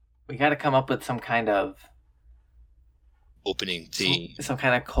We got to come up with some kind of opening theme. Some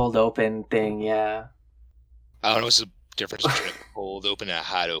kind of cold open thing, yeah. I don't know what's the difference between a cold open and a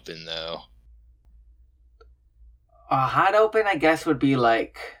hot open, though. A hot open, I guess, would be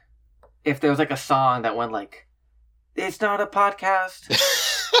like if there was like a song that went like, "It's not a podcast."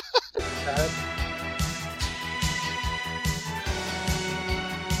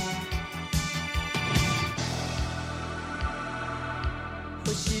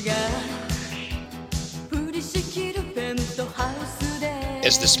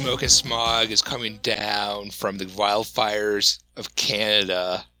 As the smoke and smog is coming down from the wildfires of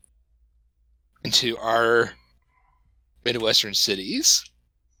Canada into our Midwestern cities.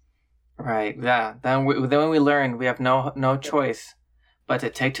 Right, yeah. Then we learn we have no choice but to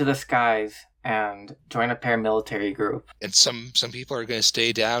take to the skies and join a paramilitary group. And some people are going to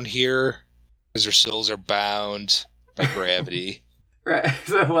stay down here because their souls are bound by gravity. Right,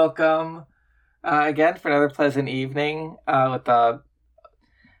 so welcome again for another pleasant evening with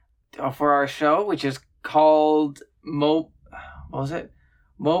for our show, which is called Mobile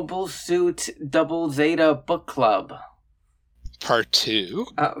Suit Double Zeta Book Club. Part 2.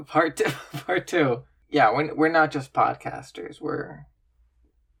 Part two. Yeah, we're not just podcasters. We're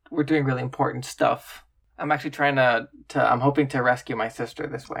doing really important stuff. I'm actually trying to I'm hoping to rescue my sister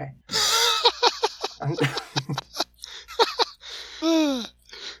this way.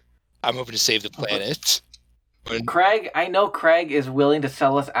 I'm hoping to save the planet. Craig, I know Craig is willing to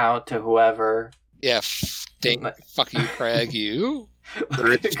sell us out to whoever. Yeah, fuck you, Craig, you.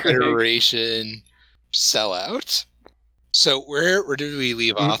 Federation sellout. So where did we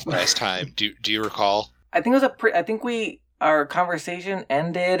leave off last time? Do you recall? I think our conversation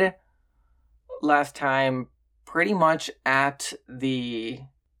ended last time pretty much at the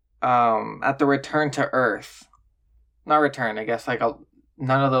return to Earth. Not return, I guess.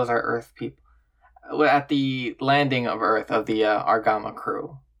 None of those are Earth people. At the landing of Earth of the Argama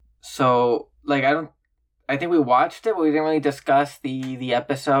crew. So, I think we watched it, but we didn't really discuss the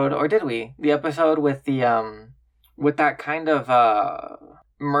episode, or did we? The episode with the with that kind of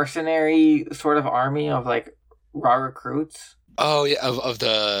mercenary sort of army of raw recruits. Oh yeah, of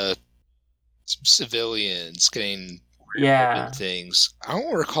the civilians getting things. I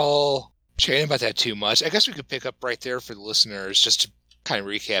don't recall chatting about that too much. I guess we could pick up right there for the listeners just to kind of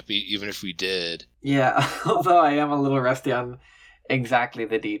recap, even if we did. Yeah, although I am a little rusty on exactly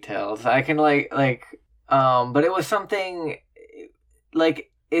the details. I can but it was something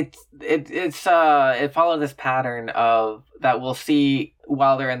it followed this pattern of that we'll see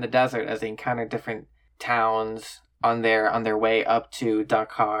while they're in the desert as they encounter different towns on their way up to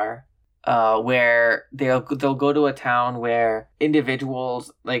Dakar. Where they'll go to a town where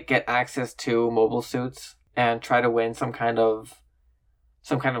individuals get access to mobile suits and try to win some kind of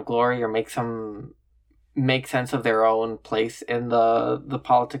glory or make sense of their own place in the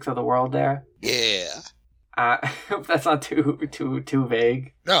politics of the world there. Yeah. I hope that's not too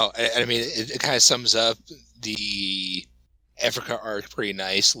vague. No, I mean, it kind of sums up the Africa arc pretty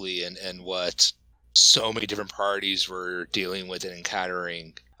nicely and what so many different parties were dealing with and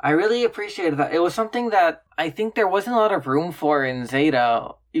encountering. I really appreciated that. It was something that I think there wasn't a lot of room for in Zeta,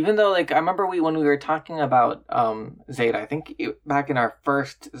 even though I remember when we were talking about Zeta, I think back in our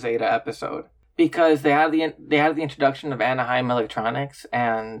first Zeta episode, because they had the introduction of Anaheim Electronics,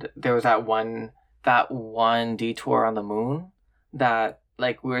 and there was that one detour on the moon that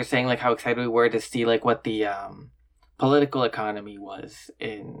we were saying we excited we were to see what the political economy was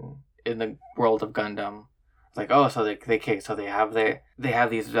in the world of Gundam. It's so they have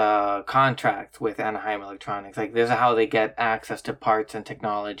these contracts with Anaheim Electronics. This is how they get access to parts and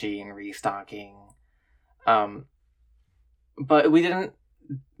technology and restocking. But we didn't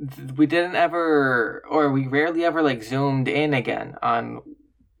ever, or we rarely ever zoomed in again on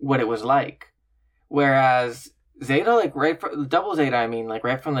what it was like. Whereas Zeta, Double Zeta, I mean,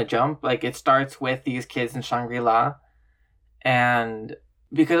 right from the jump, it starts with these kids in Shangri-La, and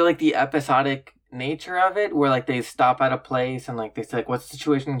because of the episodic nature of it, where they stop at a place and they say what's the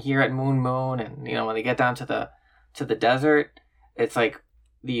situation here at Moon, and when they get down to the desert, it's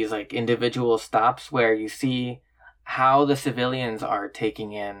these individual stops where you see how the civilians are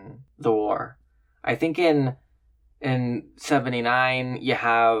taking in the war. I think in 79 you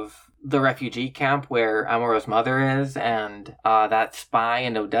have the refugee camp where Amuro's mother is, and that spy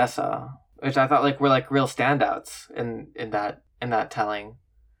in Odessa, which I thought were real standouts in that telling.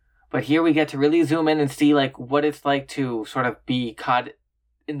 But here we get to really zoom in and see what it's like to sort of be caught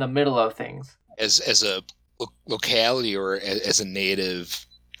in the middle of things. As a locality or as a native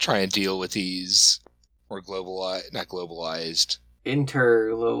trying to deal with these more not globalized,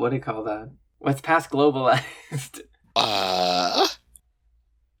 what do you call that? What's past globalized?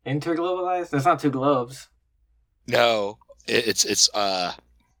 Interglobalized? There's not two globes. No, it's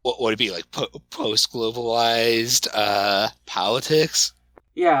what would it be, like post-globalized politics?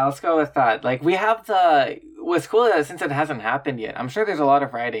 Yeah, let's go with that. Like, we have what's cool is that since it hasn't happened yet, I'm sure there's a lot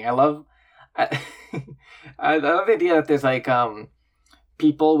of writing. I love the idea that there's like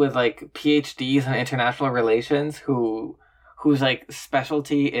people with like PhDs in international relations whose like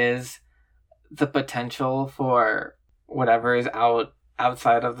specialty is the potential for whatever is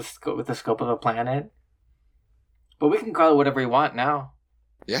outside of the scope of a planet. But we can call it whatever we want now.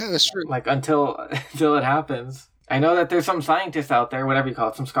 Yeah, that's true. Like until it happens. I know that there's some scientist out there, whatever you call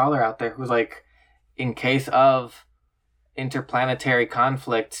it, some scholar out there who's like, in case of interplanetary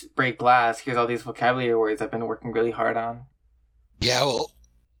conflict, break glass, here's all these vocabulary words I've been working really hard on. Yeah, well,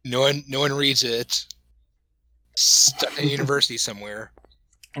 no one reads it. Stuck in a university somewhere.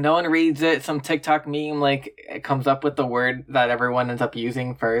 No one reads it. Some TikTok meme it comes up with the word that everyone ends up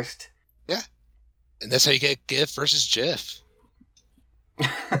using first. Yeah, and that's how you get GIF versus GIF.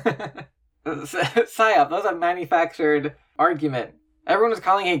 PSYOP, that was a manufactured argument. Everyone was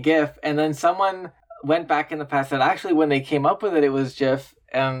calling it GIF, and then someone went back in the past that actually when they came up with it, it was GIF,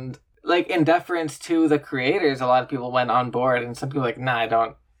 and like in deference to the creators, a lot of people went on board, and some people were like, nah, I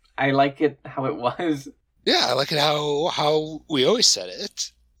don't. I like it how it was. Yeah, I like it how we always said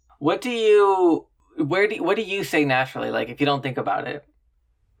it. What do you say naturally, like if you don't think about it?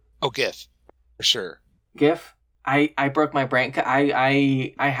 Oh, GIF, for sure. GIF? I broke my brain.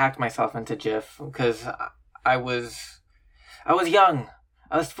 I hacked myself into GIF because I was young.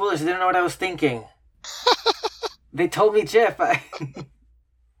 I was foolish. I didn't know what I was thinking. They told me GIF. I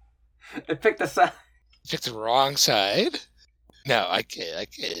picked the side. Picked the wrong side? No, I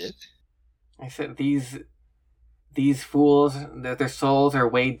kid. I said these fools, their souls are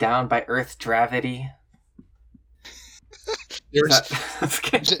weighed down by Earth's gravity. There's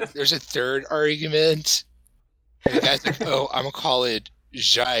a third argument. And the guy's like, oh, I'm going to call it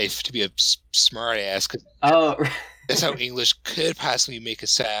jive to be a smart ass. Oh. That's how English could possibly make a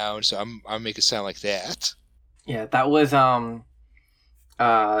sound, so I'll make it sound like that. Yeah, that was, I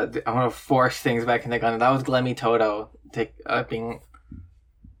want to force things back into Gundam. That was Glemmy Toto being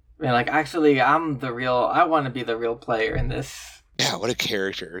like, actually, I want to be the real player in this. Yeah, what a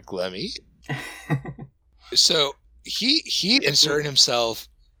character, Glemmy. So, he inserted himself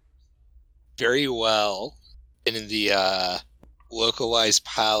very well in the localized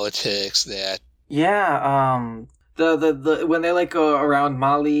politics that... Yeah, the when they go around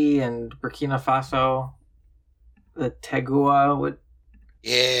Mali and Burkina Faso, the Tegua would...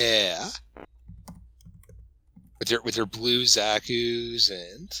 Yeah. With their blue Zakus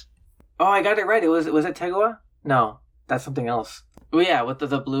and... Oh, I got it right. Was it Tegua? No, that's something else. Oh yeah, with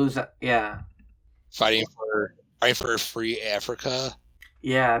the blues, yeah. Fighting for a free Africa.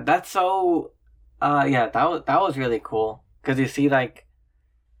 Yeah, that's so... yeah, that was really cool because you see,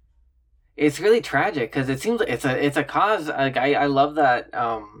 it's really tragic because it seems like it's a cause. Like I love that,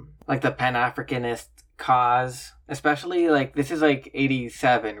 like the Pan Africanist cause, especially this is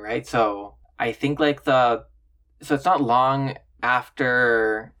 87, right? So I think so it's not long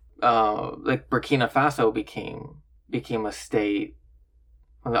after Burkina Faso became a state,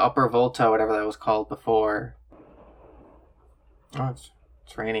 when the Upper Volta, whatever that was called before. Oh, it's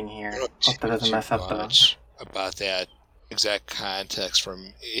raining here. Hope that doesn't mess up much about that exact context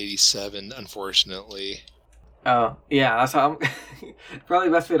from 87, unfortunately. Oh, yeah, that's how probably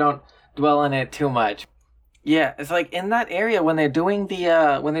best we don't dwell on it too much. Yeah, it's in that area when they're doing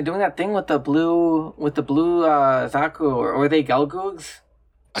that thing with the blue Zaku, or were they Gelgoogs?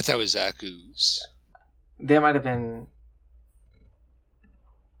 I thought it was Zakus. They might have been.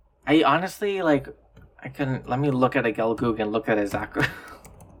 I honestly I couldn't. Let me look at a Gelgoog and look at a Zaku.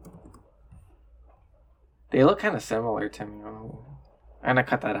 They look kind of similar to me. I'm gonna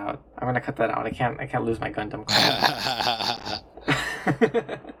cut that out. I can't lose my Gundam class.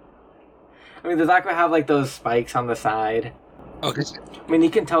 I mean, the Zaku have those spikes on the side. Oh, I mean, you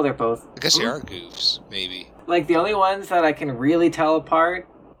can tell they're both. I guess they are goofs, maybe. The only ones that I can really tell apart,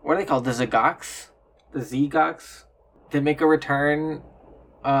 what are they called? The Zagox? The Z-Gox? They make a return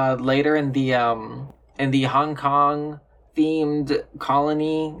later in the Hong Kong themed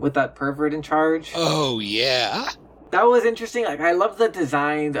colony with that pervert in charge. Oh, yeah? That was interesting. I love the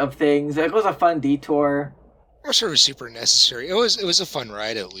design of things. It was a fun detour. I'm not sure it was super necessary. It was a fun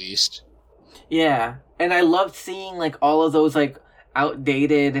ride, at least. Yeah, and I loved seeing all of those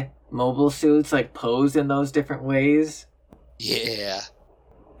outdated mobile suits posed in those different ways. Yeah.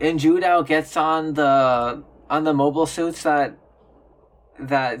 And Judao gets on the mobile suits that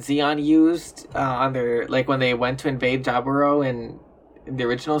that Zeon used on their like when they went to invade Jaburo in the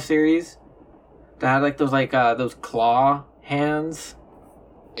original series. That had like those claw hands.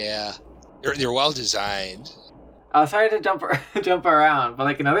 Yeah, they're well designed. Sorry to jump around, but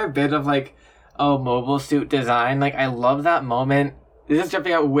like another bit of like mobile suit design. Like I love that moment. This is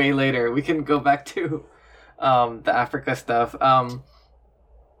jumping out way later. We can go back to the Africa stuff.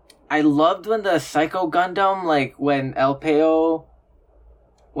 I loved when the Psycho Gundam, like when El Peo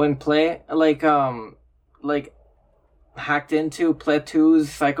like hacked into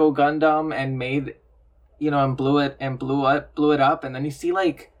Platu's Psycho Gundam and made and blew it up, and then you see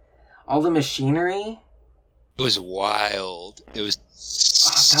like all the machinery. It was wild. It was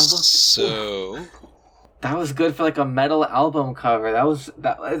that was good for like a metal album cover. That was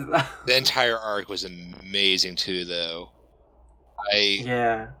the entire arc was amazing too, though.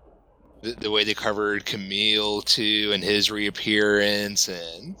 The way they covered Camille too, and his reappearance,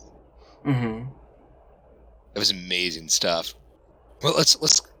 and it was amazing stuff. Well, let's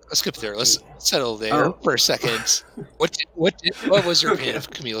skip there. Let's settle there for a second. What was your opinion of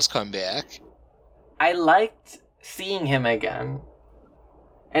Camille's comeback? I liked seeing him again,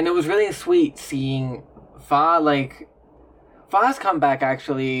 and it was really sweet seeing Fa's comeback.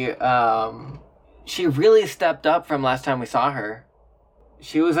 Actually, she really stepped up from last time we saw her.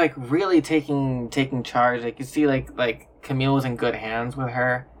 She was like really taking charge. Like you see, like Camille was in good hands with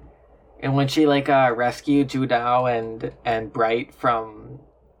her, and when she rescued Judao and Bright from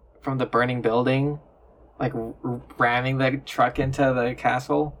the burning building, like ramming the truck into the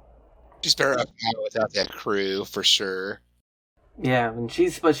castle. She's better up now without that crew for sure. Yeah, and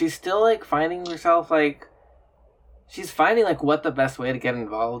she's still like finding herself like she's finding like what the best way to get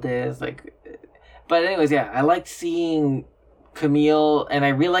involved is like. But anyways, yeah, I liked seeing Camille, and I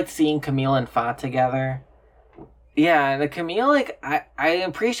really liked seeing Camille and Fa together. Yeah, and the Camille, like I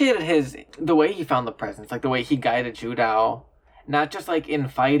appreciated the way he found the presence, like the way he guided Judao, not just like in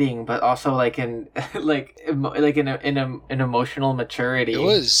fighting, but also like in in emotional maturity.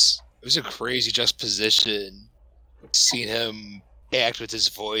 It was a crazy juxtaposition, seeing him act with his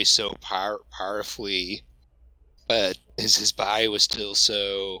voice so powerfully, but his body was still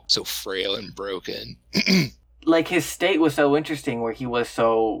so frail and broken. Like his state was so interesting, where he was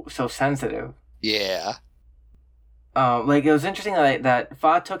so sensitive. Yeah. Like it was interesting that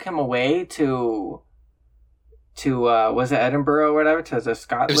Fa took him away to was it Edinburgh or whatever, to the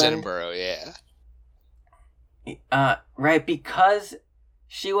Scotland? It was Edinburgh, yeah. Right, because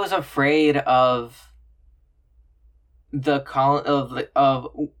she was afraid of the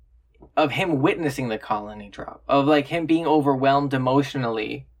of him witnessing the colony drop, of like him being overwhelmed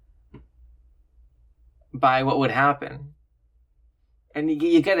emotionally by what would happen, and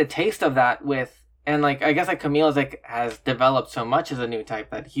you get a taste of that with, and like I guess like Camille's like has developed so much as a new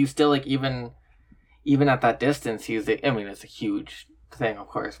type that he's still like even at that distance he's like, I mean it's a huge thing, of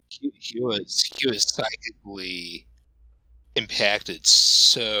course. He was psychically impacted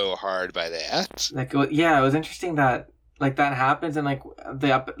so hard by that. Like yeah, it was interesting that like that happens, and like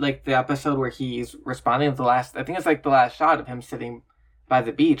the episode where he's responding to the last, I think it's like the last shot of him sitting by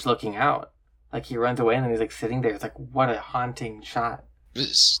the beach looking out. Like he runs away and then he's like sitting there. It's like what a haunting shot. It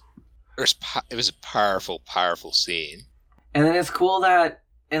was a powerful scene. And then it's cool that,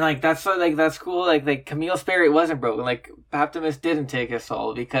 and like that's cool. Like Camille's spirit wasn't broken. Like Baptimus didn't take his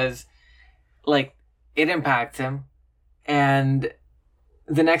soul, because like it impacts him. And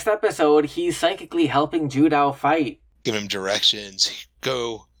the next episode, he's psychically helping Judao fight. Give him directions.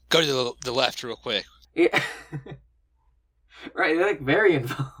 Go to the left real quick. Yeah. Right, they're like very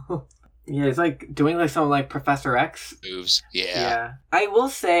involved. Yeah, it's like doing like some like Professor X moves. Yeah. Yeah. I will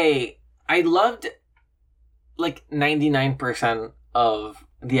say I loved like 99% of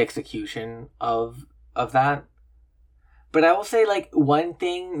the execution of that. But I will say like one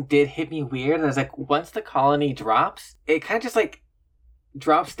thing did hit me weird. Is like once the colony drops, it kind of just like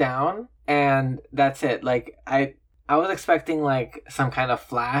drops down and that's it. Like I was expecting like some kind of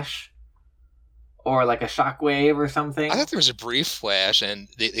flash or like a shockwave or something. I thought there was a brief flash and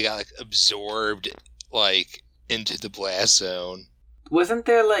they got like absorbed like into the blast zone. Wasn't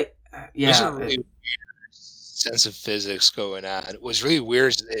there like There's a really weird sense of physics going on. It was really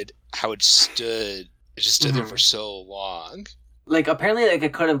weird how it stood. It just stood there for so long. Like apparently like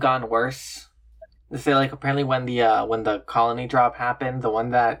it could have gone worse. They say like apparently when the colony drop happened, the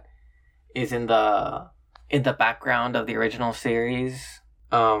one that is in the background of the original series.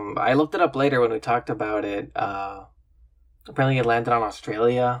 I looked it up later when we talked about it. Apparently it landed on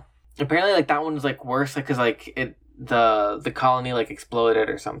Australia. Apparently like that one was like worse, like, cause like the colony like exploded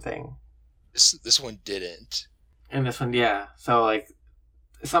or something. This one didn't. And this one, yeah. So like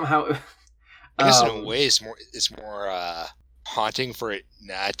somehow. I guess in a way, it's more haunting for it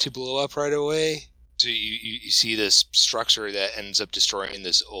not to blow up right away. So you see this structure that ends up destroying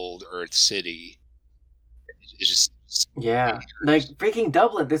this old Earth city. It just Yeah, like freaking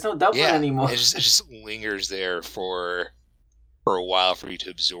Dublin. There's no Dublin anymore. It just lingers there for a while for you to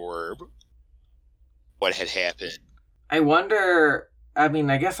absorb what had happened. I wonder. I mean,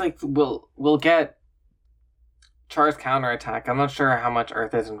 I guess like we'll get Char's counterattack. I'm not sure how much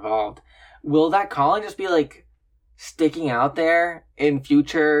Earth is involved. Will that colony just be like sticking out there in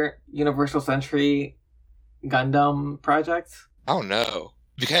future Universal Century Gundam projects? I don't know.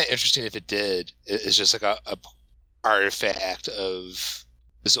 It'd be kind of interesting if it did. It's just like a artifact of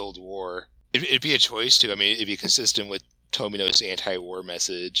this old war. It'd be a choice too. I mean, it'd be consistent with Tomino's anti-war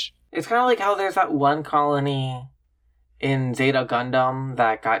message. It's kind of like how there's that one colony in ZZ Gundam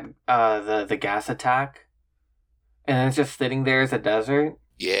that got the gas attack, and it's just sitting there as a desert.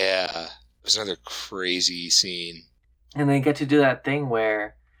 Yeah, it was another crazy scene. And they get to do that thing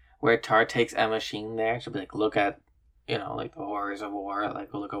where Tar takes Emma Sheen there. She'll be like, look at, like the horrors of war.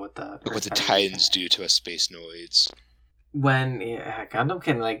 Like, look at what the Titans do to us space noids. When Gundam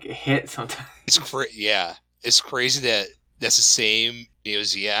can like hit sometimes. It's crazy that that's the same Neo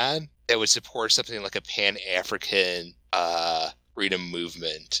Zeon that would support something like a Pan-African freedom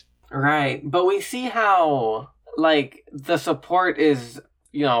movement. Right, but we see how like the support is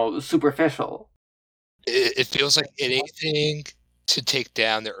superficial. It feels like anything to take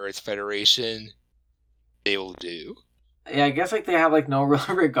down the Earth Federation, they will do. Yeah, I guess like they have like no real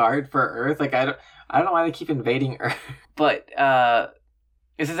regard for Earth. Like I don't know why they keep invading Earth, but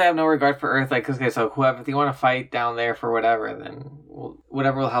it says they have no regard for Earth. Like, okay, so if you want to fight down there for whatever, then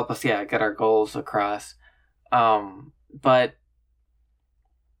whatever will help us, get our goals across. But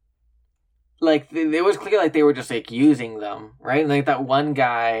like it was clear like they were just like using them, right? And like that one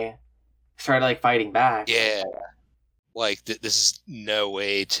guy started like fighting back. Yeah, like this is no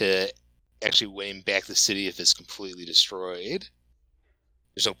way to actually win back the city if it's completely destroyed.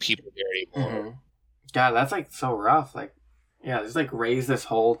 There's no people there anymore. Mm-hmm. God, that's like so rough. Like, yeah, just like raise this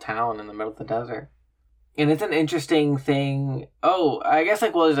whole town in the middle of the desert, and it's an interesting thing. Oh, I guess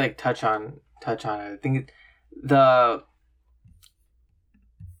like we'll just like touch on it. I think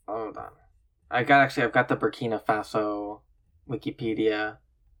hold on. I've got the Burkina Faso Wikipedia.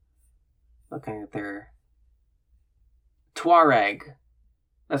 Looking at their Tuareg.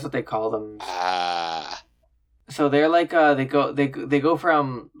 That's what they call them. So they're like they go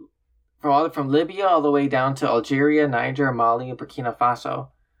from Libya all the way down to Algeria, Niger, Mali, and Burkina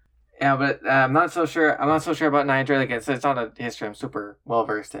Faso. Yeah, but I'm not so sure about Niger. Like it's not a history I'm super well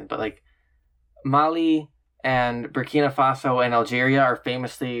versed in, but like Mali and Burkina Faso and Algeria are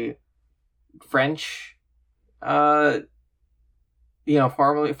famously French, former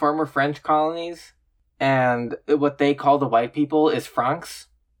French colonies, and what they call the white people is Francs.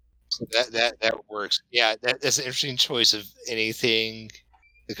 So that works. Yeah, that's an interesting choice of anything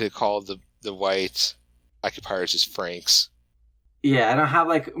they could call the white occupiers as Franks. Yeah, I don't have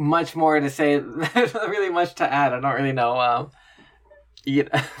like much more to say. There's not really much to add. I don't really know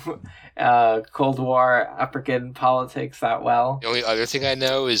Cold War African politics that well. The only other thing I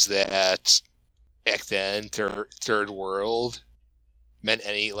know is that back then, third world meant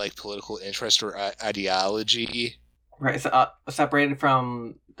any like political interest or ideology. Right, so, separated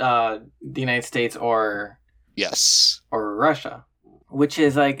from the United States or Russia, which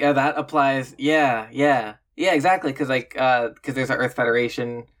is like that applies. Yeah, exactly. Because there's an Earth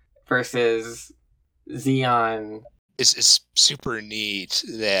Federation versus Zeon. It's super neat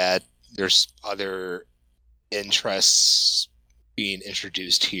that there's other interests being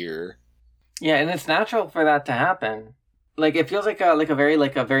introduced here. Yeah, and it's natural for that to happen. Like it feels like a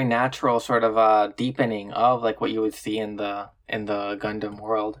very natural sort of deepening of like what you would see in the Gundam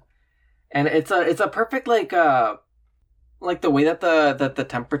world, and it's a perfect like the way that the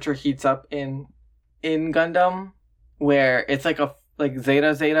temperature heats up in Gundam, where it's like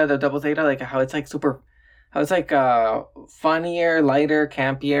Zeta the double Zeta, like how it's like funnier, lighter,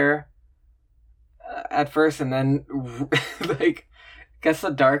 campier at first, and then like. Guess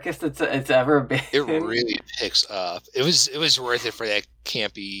the darkest it's ever been. It really picks up. It was worth it for that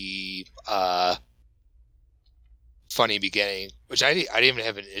campy, funny beginning, which I didn't even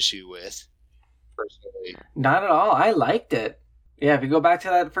have an issue with personally. Not at all. I liked it. Yeah, if you go back to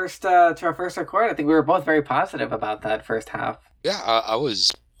that first to our first record, I think we were both very positive about that first half. Yeah, I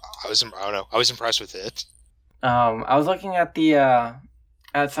was impressed with it. I was looking at the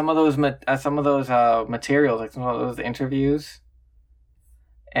at some of those materials, like some of those interviews.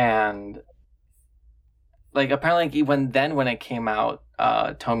 And like apparently when it came out,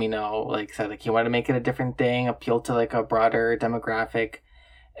 Tomino like said like he wanted to make it a different thing, appeal to like a broader demographic,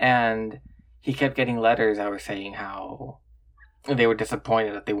 and he kept getting letters that were saying how they were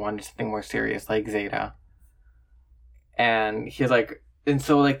disappointed that they wanted something more serious like Zeta. And he's like, and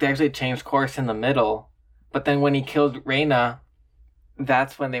so like they actually changed course in the middle, but then when he killed Reina,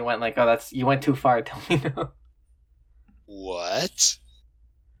 that's when they went like, oh, you went too far, Tomino. What?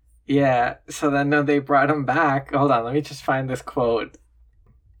 Yeah, so then they brought him back. Hold on, let me just find this quote.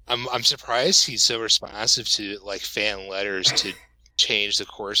 I'm surprised he's so responsive to like fan letters to change the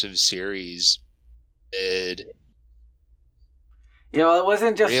course of the series. Yeah, well, it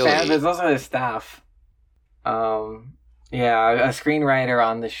wasn't just fans; it was also his staff. Yeah, a screenwriter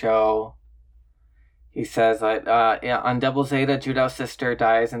on the show. He says that on Double Zeta, Judo's sister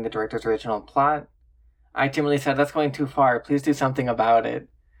dies in the director's original plot. I timidly said, "That's going too far. Please do something about it."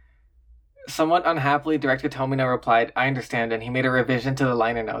 Somewhat unhappily, director Tomino replied, "I understand," and he made a revision to the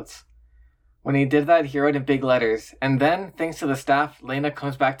liner notes. When he did that, he wrote in big letters, and then, thanks to the staff, Lena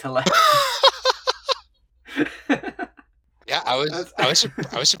comes back to life. Yeah, I was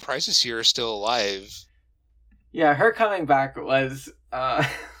surprised to see her still alive. Yeah, her coming back was, but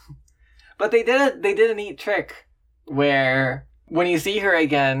they did a neat trick where when you see her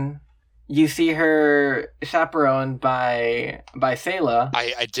again, you see her chaperoned by Sayla.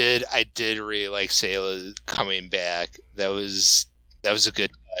 I did really like Sayla coming back. That was a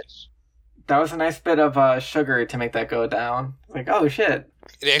good touch. That was a nice bit of sugar to make that go down. Like, oh shit!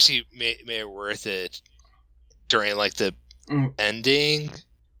 It actually made it worth it during like the ending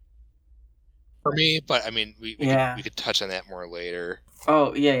for me. But I mean, we could touch on that more later.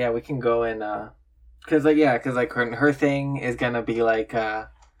 Oh yeah, we can go in because her thing is gonna be like I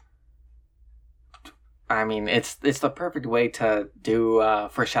mean, it's the perfect way to do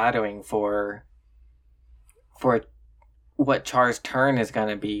foreshadowing for what Char's turn is going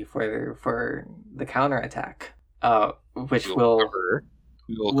to be for the counterattack, which we'll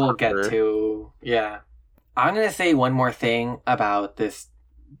get to. Yeah, I'm going to say one more thing about this.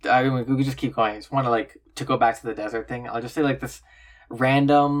 I mean, we can just keep going. I just want to go back to the desert thing. I'll just say like this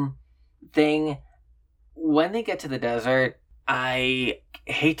random thing. When they get to the desert, I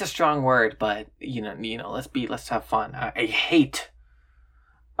hate a strong word, but you know, let's have fun. I hate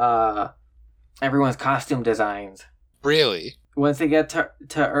everyone's costume designs. Really? Once they get to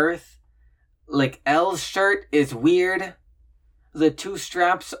Earth, like Elle's shirt is weird. The two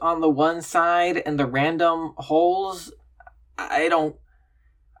straps on the one side and the random holes. I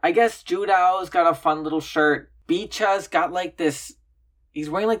guess Judao's got a fun little shirt. Bicha's got like this. He's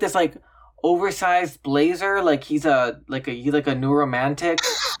wearing like this like oversized blazer, like he's a new romantic,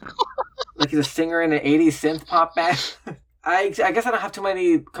 like he's a singer in an 80s synth pop band. I guess I don't have too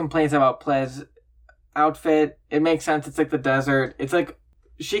many complaints about Plez's outfit. It makes sense. It's like the desert. It's like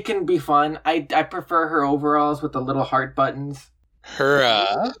she can be fun. I prefer her overalls with the little heart buttons.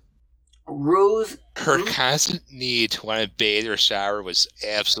 Her Ruse. Her constant need to want to bathe or shower was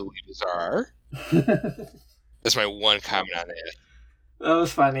absolutely bizarre. That's my one comment on that. That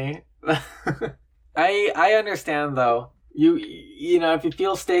was funny. I understand though. You know, if you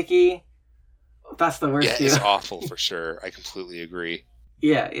feel sticky, that's the worst. Yeah, it's awful for sure. I completely agree.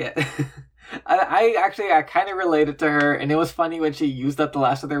 Yeah. I kind of related to her, and it was funny when she used up the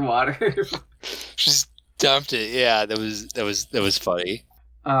last of their water. She just dumped it. Yeah, that was funny.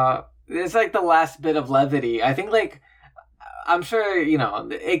 It's like the last bit of levity. I think like I'm sure you know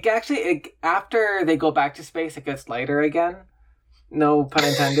after they go back to space, it gets lighter again. No pun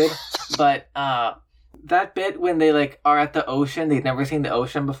intended. But that bit when they like are at the ocean, they've never seen the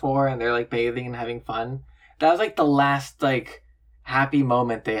ocean before, and they're like bathing and having fun. That was like the last like happy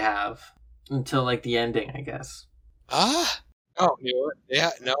moment they have until like the ending, I guess. Oh, you know what?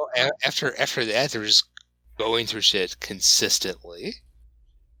 Yeah, no. After that, they're just going through shit consistently,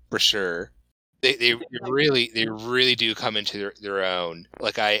 for sure. They really do come into their own.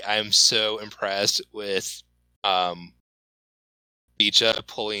 Like I'm so impressed with Bicha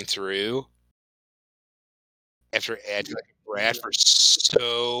pulling through after acting like a brat for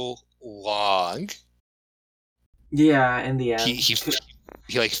so long. Yeah, in the end, he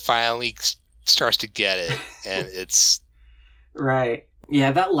like finally starts to get it, and it's right.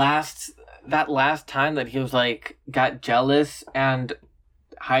 Yeah, that last time that he was like got jealous and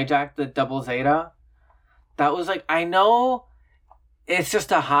hijacked the Double Zeta, that was like, I know it's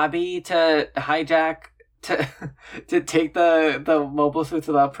just a hobby to hijack to take the mobile suits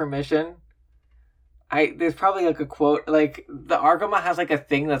without permission. There's probably like a quote, like the Argama has like a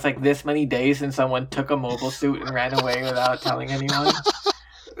thing that's like this many days since someone took a mobile suit and ran away without telling anyone.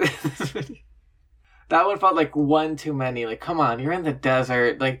 That one felt like one too many. Like, come on, you're in the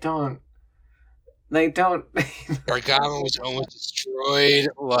desert. Like, don't. Gargama was almost destroyed.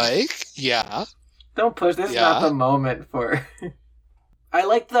 Like, yeah. Don't push. This is not the moment for. I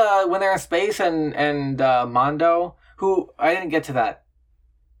like when they're in space and Mondo, who I didn't get to that.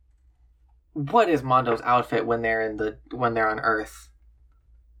 What is Mondo's outfit when they're on Earth?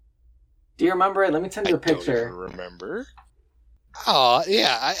 Do you remember it? Let me send you a picture. I don't even remember. Oh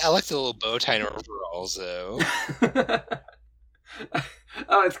yeah, I like the little bow tie and overalls though.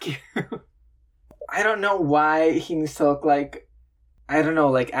 Oh, it's cute. I don't know why he needs to look like, I don't know,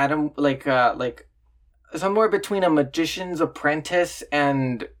 like Adam, like somewhere between a magician's apprentice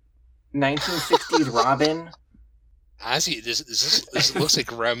and 1960s Robin. Honestly, this looks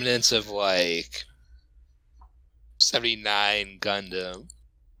like remnants of like 79 Gundam.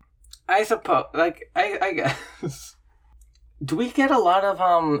 I suppose, like I guess. Do we get a lot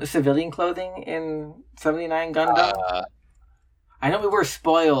of civilian clothing in 79 Gundam? I know we were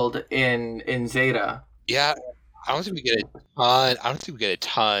spoiled in Zeta. Yeah, I don't think we get a ton. I don't think we get a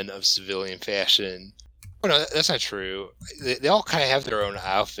ton of civilian fashion. Oh no, that's not true. They all kind of have their own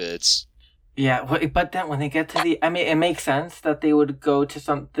outfits. Yeah, but then when they get to I mean, it makes sense that they would go to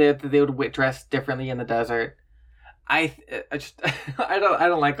that they would dress differently in the desert. I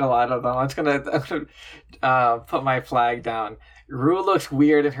don't like a lot of them. I'm gonna put my flag down. Rue looks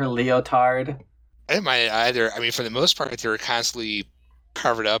weird in her leotard. I didn't mind it either. I mean, for the most part, they were constantly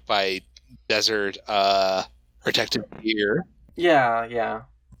covered up by desert protective gear. Yeah.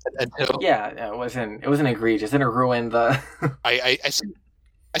 Until it wasn't egregious. It didn't ruin the. I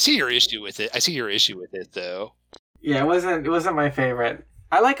see your issue with it. I see your issue with it, though. Yeah, it wasn't my favorite.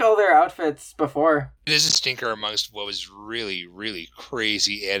 I like all their outfits before. It is a stinker amongst what was really, really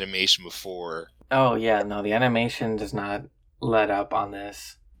crazy animation before. Oh yeah, no, the animation does not let up on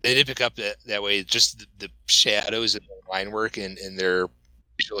this. They did pick up that way, just the shadows and the line work and their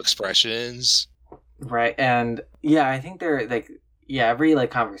visual expressions. Right, and yeah, I think they're like, yeah, every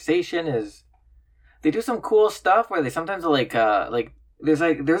like conversation is, they do some cool stuff where they sometimes there's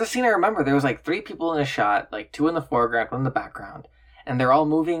a scene I remember, there was like 3 people in a shot, like 2 in the foreground, 1 in the background, and they're all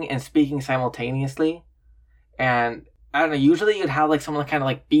moving and speaking simultaneously. And I don't know, usually you'd have like someone kind of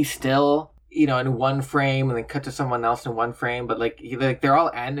like be still, you know, in one frame and then cut to someone else in one frame, but like they're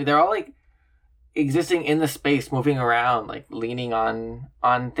all like existing in the space, moving around, like leaning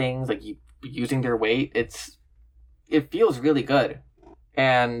on things, like using their weight. It feels really good.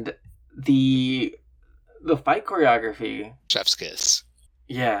 And the fight choreography, chef's kiss.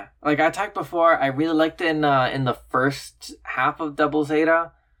 Yeah, like I talked before, I really liked it in the first half of Double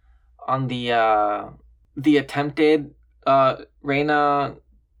Zeta, on the attempted Reina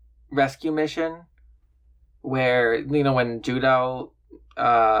rescue mission, where, you know, when Judo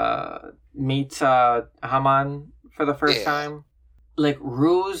meets Haman for the first time, like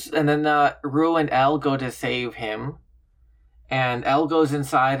Rue and Elle go to save him, and Elle goes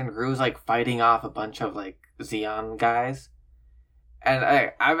inside and Rue's like fighting off a bunch of like Zeon guys. And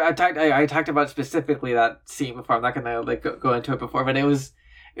I talked about specifically that scene before. I'm not gonna like go into it before, but it was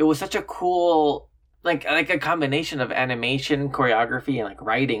such a cool like a combination of animation, choreography, and like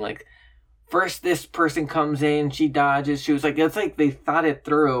writing. Like, first this person comes in, she dodges, she was like, it's like they thought it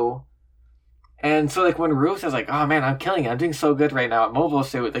through. And so like when Rue says like, oh man, I'm killing it, I'm doing so good right now at Mobile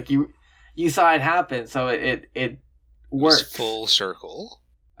Suit, like you saw it happen, so it works. It's full circle.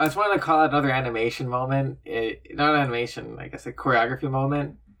 I just wanted to call out another animation moment. Not animation, I guess a choreography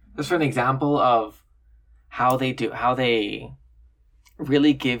moment. Just for an example of how they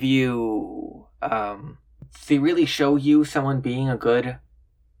really give you, they really show you someone being a good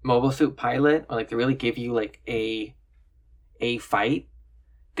Mobile Suit pilot, or like they really give you like a fight.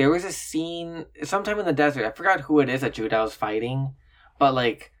 There was a scene sometime in the desert, I forgot who it is that Judao's fighting, but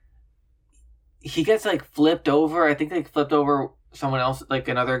like he gets like flipped over. I think they flipped over someone else, like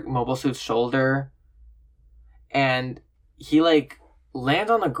another Mobile Suit's shoulder, and he like lands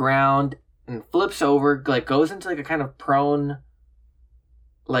on the ground and flips over, like goes into like a kind of prone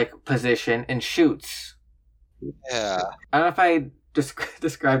like position and shoots. Yeah, I don't know if I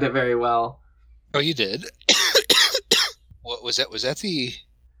described it very well. Oh, you did. What was that? Was that the?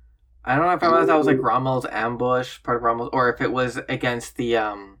 I don't know if that was like Rommel's ambush, part of Rommel's, or if it was against the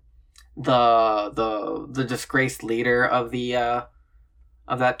disgraced leader of the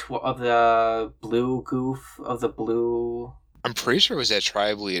blue goof of the blue. I'm pretty sure it was that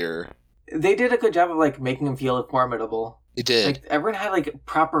tribe leader. They did a good job of like making him feel formidable. It did. Like everyone had like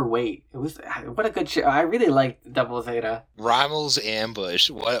proper weight. It was what a good show. I really liked Double Zeta. Rommel's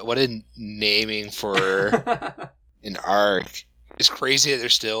ambush. What a naming for an arc. It's crazy that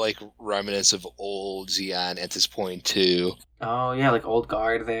there's still like remnants of old Xeon at this point too, Oh yeah, like old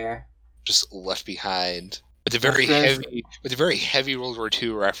guard there. just left behind. With a very heavy World War II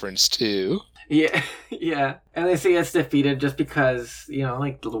reference too. Yeah, yeah. And they say it's defeated just because,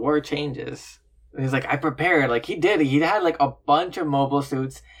 like the war changes. And he's like, I prepared. Like he did. He had like a bunch of mobile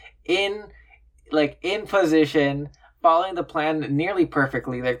suits in position, following the plan nearly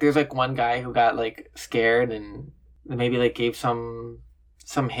perfectly. Like there's like one guy who got like scared and maybe like gave some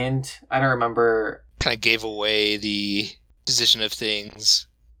hint. I don't remember. Kind of gave away the position of things,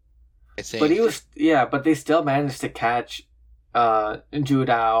 I think. But they still managed to catch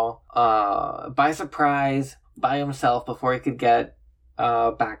Judao by surprise by himself before he could get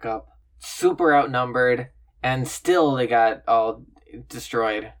backup. Super outnumbered, and still they got all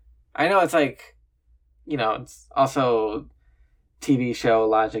destroyed. I know it's like, it's also TV show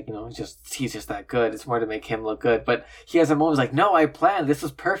logic, he's just that good. It's more to make him look good. But he has a moment like, no, I planned. This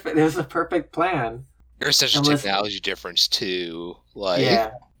was perfect. This is a perfect plan. There's such a technology difference too. Like,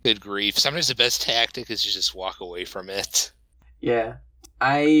 yeah. Good grief. Sometimes the best tactic is to just walk away from it. Yeah.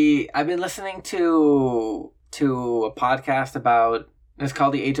 I've been listening to a podcast about, it's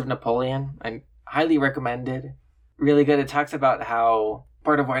called The Age of Napoleon. I highly recommended. Really good. It talks about how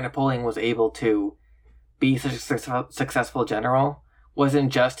part of why Napoleon was able to be such a successful general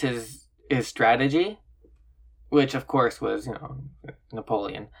wasn't just his strategy, which of course was,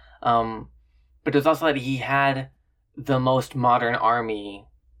 Napoleon. But it was also that he had the most modern army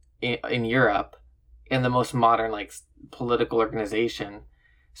in Europe and the most modern like political organization.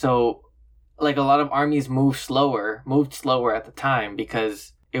 So like a lot of armies moved slower at the time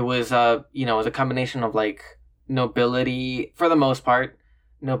because it was it was a combination of like nobility for the most part,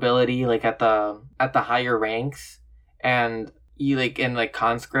 like at the higher ranks, and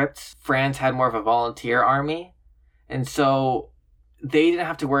conscripts. France had more of a volunteer army, and so they didn't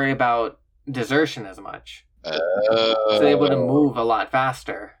have to worry about desertion as much. So they were able to move a lot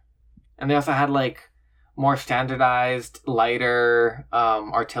faster, and they also had like more standardized, lighter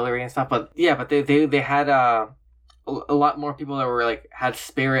artillery and stuff. But they had a lot more people that were like had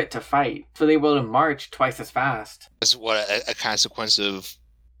spirit to fight, so they were able to march twice as fast. That's what a consequence of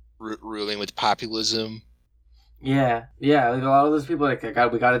ruling with populism. Yeah. Like a lot of those people like, we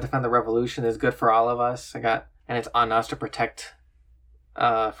got to defend the revolution. It's good for all of us. And it's on us to protect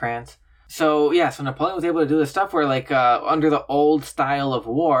France. So Napoleon was able to do this stuff where like under the old style of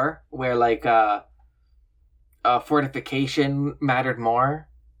war, where like fortification mattered more,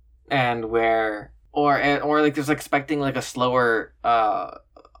 and where or like just expecting like a slower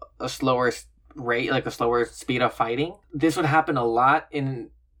rate, like a slower speed of fighting. This would happen a lot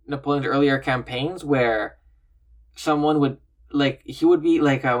in Napoleon's earlier campaigns, where someone would he would be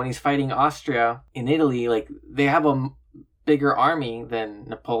when he's fighting Austria in Italy, like they have a bigger army than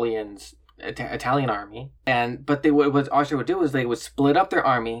Napoleon's Italian army, but what Austria would do is they would split up their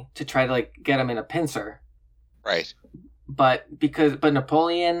army to try to like get them in a pincer. Right. But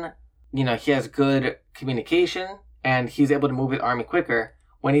Napoleon, he has good communication and he's able to move his army quicker.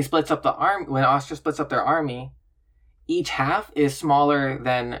 When Austria splits up their army, each half is smaller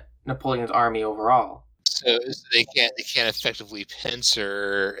than Napoleon's army overall. So they can't effectively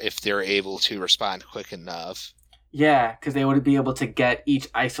pincer if they're able to respond quick enough. Yeah, because they would be able to get each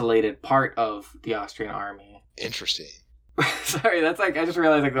isolated part of the Austrian army. Interesting. Sorry, that's like I just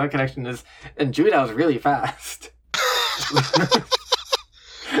realized like the connection is, and Judah was really fast.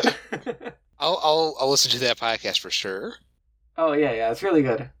 I'll listen to that podcast for sure. Oh yeah, it's really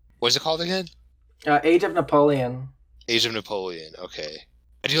good. What's it called again? Age of Napoleon. Age of Napoleon. Okay,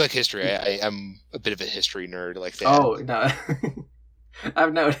 I do like history. I'm a bit of a history nerd like that. Oh no,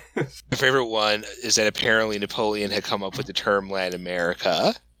 I've noticed. My favorite one is that apparently Napoleon had come up with the term Latin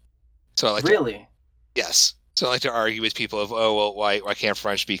America. So I like really. Yes. So I like to argue with people of, why can't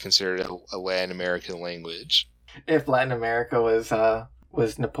French be considered a Latin American language? If Latin America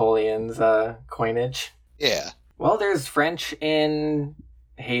was Napoleon's coinage. Yeah. Well, there's French in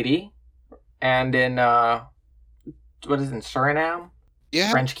Haiti, and in in Suriname?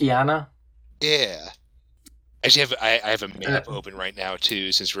 Yeah. French Guiana? Yeah. Actually, I have a map open right now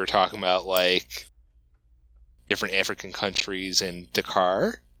too, since we were talking about like different African countries and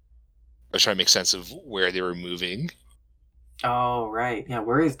Dakar. I was trying to make sense of where they were moving. Oh right, yeah.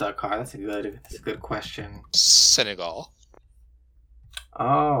 Where is Dakar? That's a good question. Senegal.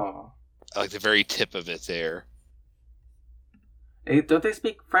 Oh. Like the very tip of it there. Don't they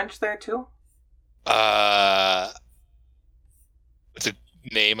speak French there too? With a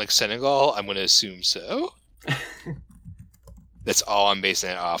name like Senegal, I'm going to assume so. That's all I'm basing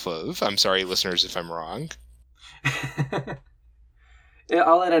it off of. I'm sorry, listeners, if I'm wrong. Yeah,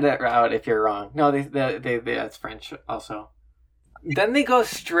 I'll edit it out if you're wrong. No, they that's French also. Then they go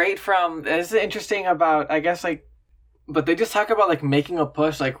straight from. This is interesting about, I guess, like, but they just talk about like making a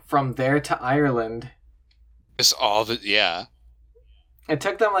push like from there to Ireland. Just all the It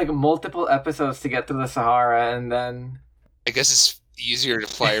took them like multiple episodes to get to the Sahara, and then I guess it's easier to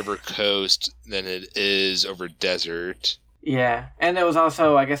fly over coast than it is over desert. yeah, and it was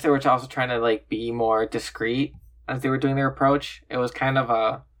also, I guess they were also trying to like be more discreet as they were doing their approach. It was kind of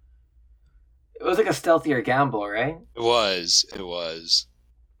it was like a stealthier gamble, right? It was.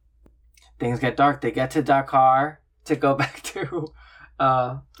 Things get dark. They get to Dakar to go back to.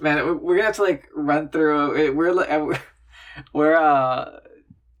 Man, we're gonna have to like run through.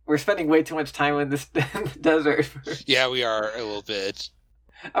 We're spending way too much time in this in the desert. Yeah, we are a little bit.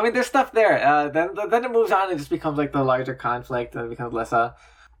 I mean, there's stuff there. Then it moves on and just becomes like the larger conflict, and it becomes less.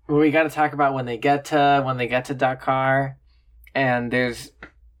 We got to talk about when they get to Dakar, and there's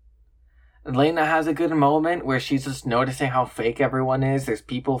Lena has a good moment where she's just noticing how fake everyone is. There's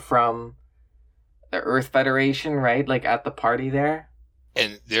people from the Earth Federation, right? Like at the party there.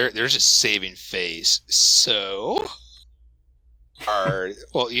 And they're just saving face so hard.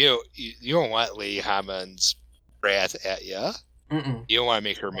 Well, you don't want Lady Hammond's wrath at you. Mm-mm. You don't want to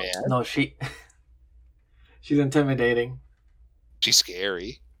make her mad. No, she's intimidating. She's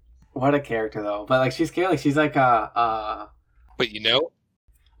scary. What a character, though. But like, she's scary. Like, she's like But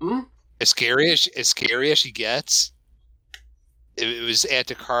as scary as she gets, it was at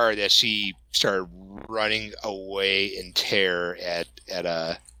Dakar that she started running away in terror at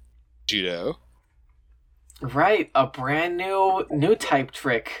judo. Right, a brand new type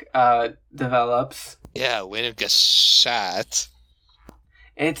trick develops. Yeah, Lena gets shot.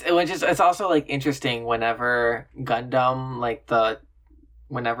 It's also like interesting whenever Gundam, like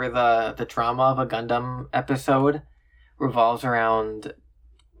whenever the drama of a Gundam episode revolves around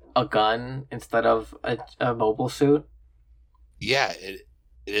a gun instead of a mobile suit. Yeah, it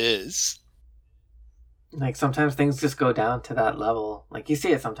is. Like, sometimes things just go down to that level. Like, you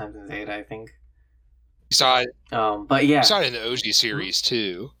see it sometimes in Zeta, I think. You saw it. But yeah, you saw it in the OG series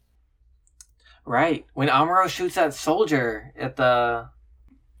too. Right, when Amuro shoots that soldier at the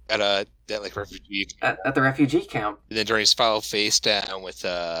refugee at the refugee camp, and then during his final face down with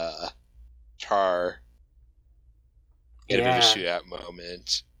Char, he had a bit of a shootout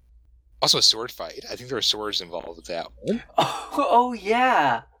moment. Also a sword fight. I think there were swords involved with that one. Oh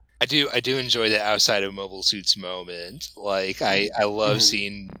yeah. I do enjoy the outside of mobile suits moment. Like I love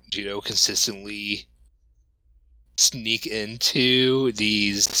seeing Judo consistently sneak into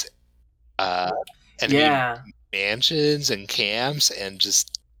these enemy mansions and camps and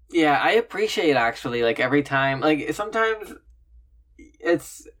just I appreciate actually, like, every time, like, sometimes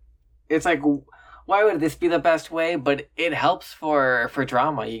it's like, why would this be the best way? But it helps for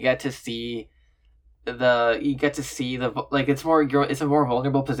drama. You get to see the like, it's a more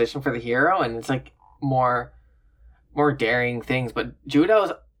vulnerable position for the hero, and it's like more daring things. But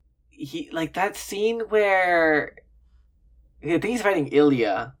Judo's, he, like, that scene where I think he's fighting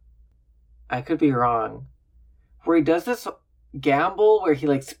Ilya. I could be wrong. Where he does this gamble where he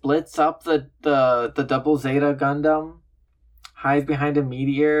like splits up the double Zeta Gundam, hides behind a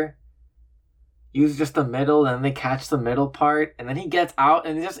meteor, uses just the middle, and then they catch the middle part, and then he gets out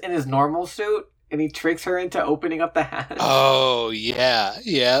and he's just in his normal suit, and he tricks her into opening up the hatch. Oh yeah,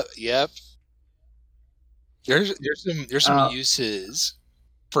 yep. There's some uses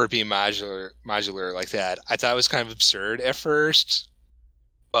for it being modular like that. I thought it was kind of absurd at first,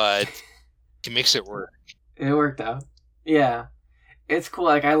 but it makes it work. It worked out. Yeah. It's cool.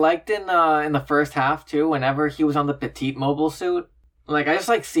 Like, I liked in the first half too, whenever he was on the petite mobile suit. Like, I just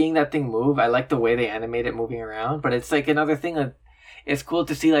like seeing that thing move. I like the way they animate it moving around. But it's like another thing that it's cool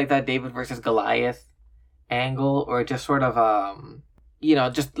to see, like, that David versus Goliath angle, or just sort of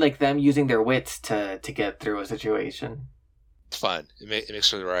just like them using their wits to get through a situation. It's fun. It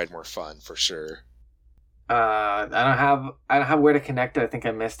makes the ride more fun for sure. I don't have where to connect it. I think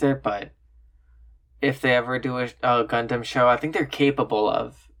I missed it, but if they ever do a Gundam show, I think they're capable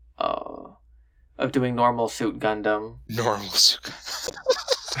of doing normal suit Gundam. Normal suit.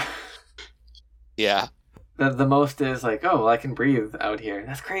 Yeah. The most is like, oh, well, I can breathe out here.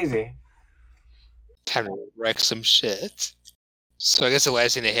 That's crazy. Time to wreck some shit. So I guess the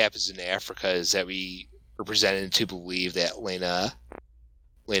last thing that happens in Africa is that we are presented to believe that Lena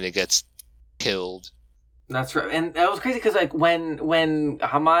gets killed. That's right, and that was crazy because like when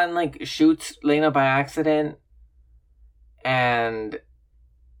Haman like shoots Lena by accident, and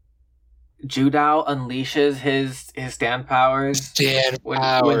Judao unleashes his stand powers. Stand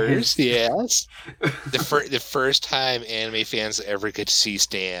powers, yes. The first time anime fans ever get to see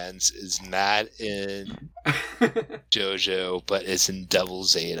stands is not in JoJo, but it's in Double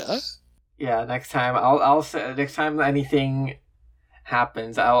Zeta. Yeah, next time I'll say, next time anything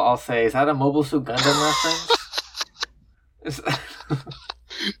happens, I'll say, is that a Mobile Suit Gundam reference?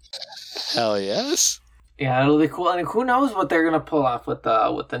 Hell yes. Yeah, it'll be cool. And who knows what they're gonna pull off with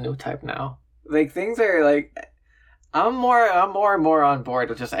the new type now? Like, things are like, I'm more and more on board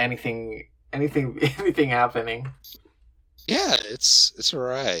with just anything happening. Yeah, it's a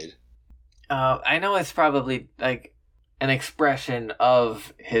ride. I know it's probably like an expression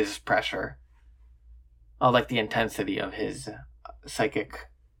of his pressure, of like the intensity of his psychic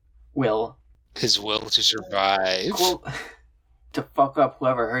will. His will to survive. Cool. To fuck up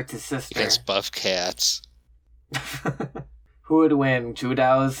whoever hurts his sister. Against buff cats. Who would win,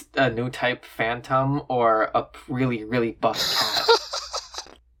 Judao's new type Phantom or a really, really buff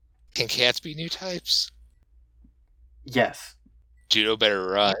cat? Can cats be new types? Yes. Judo better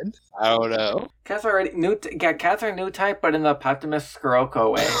run. I don't know. Cats are cats are new type, but in the Optimus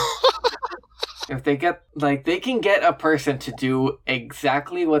Scirocco way. If they get, like, they can get a person to do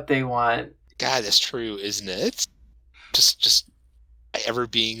exactly what they want. God, that's true, isn't it? Just ever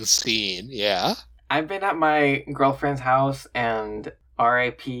being seen, yeah. I've been at my girlfriend's house, and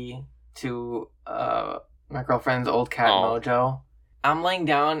R.I.P. to my girlfriend's old cat, Mojo. I'm laying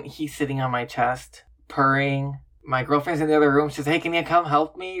down, he's sitting on my chest, purring. My girlfriend's in the other room. She says, hey, can you come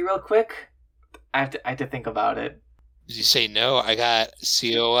help me real quick? I have to think about it. Did you say no? I got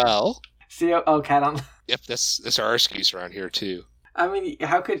COL. Cat on. Yep, that's our excuse around here too. I mean,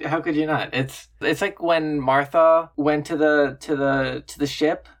 how could you not? It's like when Martha went to the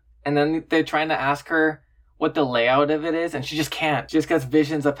ship, and then they're trying to ask her what the layout of it is, and she just can't. She just gets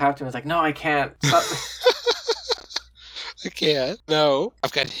visions of Optimus. It's like, no, I can't. I can't. No,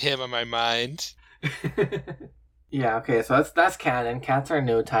 I've got him on my mind. Yeah. Okay. So that's canon. Cats are a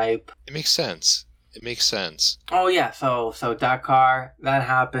new type. It makes sense. Oh yeah. So Dakar, that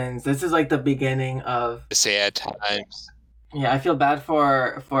happens. This is like the beginning of the sad times. Yeah, I feel bad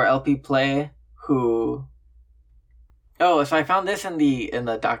for LP Play, who. Oh, so I found this in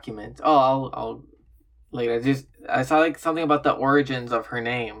the document. Oh, I'll later. I saw like something about the origins of her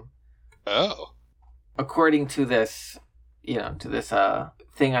name. Oh. According to this,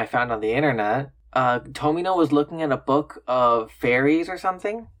 thing I found on the internet, Tomino was looking at a book of fairies or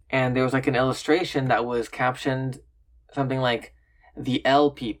something, and there was like an illustration that was captioned something like the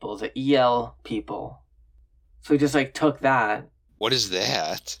L people, the EL people. So he just like took that. What is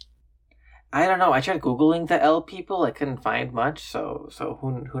that? I don't know. I tried Googling the L people. I couldn't find much. So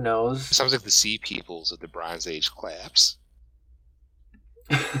who knows? It sounds like the C peoples of the Bronze Age collapse.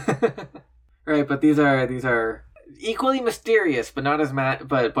 Right, but these are equally mysterious, but not as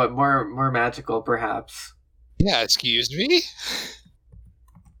but more magical, perhaps. Yeah, excuse me.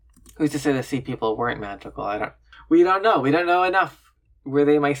 Who's to say the C people weren't magical? We don't know. We don't know enough. Were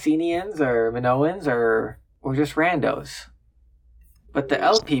they Mycenians or Minoans or just randos? But the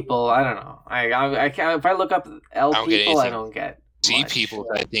L people, I don't know. I can't. If I look up L people, I don't get C much. people,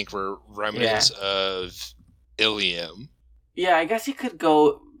 I think, were remnants of Ilium. Yeah, I guess you could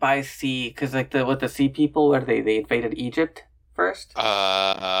go by C, because like the C people, where they invaded Egypt first.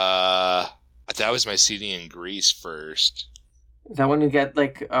 That was Mycenaean Greece first. Is that when you get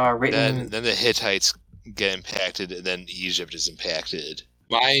like written? Then the Hittites get impacted, and then Egypt is impacted.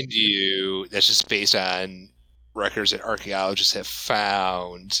 Mind you, that's just based on records that archaeologists have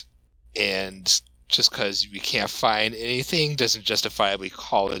found, and just because we can't find anything doesn't justifiably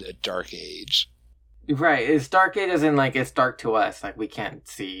call it a dark age. Right, it's dark age as in like it's dark to us, like we can't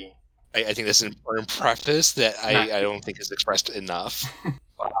see. I think that's an important preface that I don't think is expressed enough.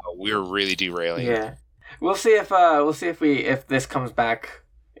 Wow, we're really derailing. Yeah, we'll see if this comes back.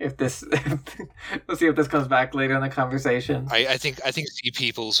 We'll see if this comes back later in the conversation. I think Sea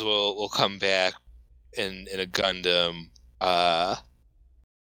Peoples will come back in a Gundam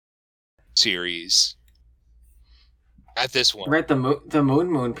series. At this one, right? The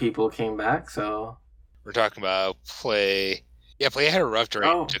Moon people came back, so we're talking about Play. Yeah, Play had a rough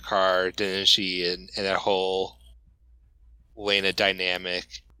during Dakar, didn't she? And that whole Lena dynamic.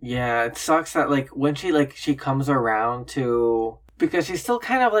 Yeah, it sucks that like when she comes around to, because she's still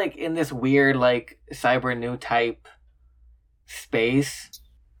kind of like in this weird like cyber new type space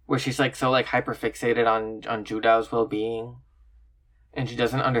where she's like so like hyper fixated on Judao's well-being, and she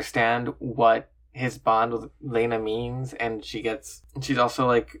doesn't understand what his bond with Lena means, and she's also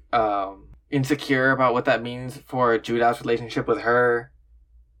like insecure about what that means for Judao's relationship with her.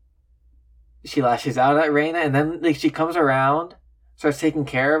 she lashes out at Reina, and then like she comes around, starts taking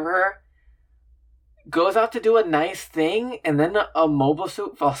care of her, goes out to do a nice thing, and then a mobile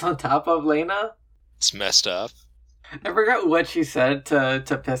suit falls on top of Lena. It's messed up. I forgot what she said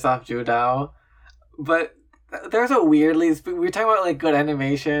to piss off Judao, but there's a weirdly, we were talking about like good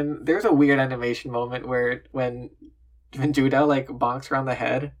animation. There's a weird animation moment where when Judao like bonks around the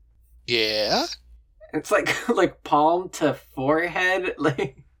head. Yeah. It's like palm to forehead,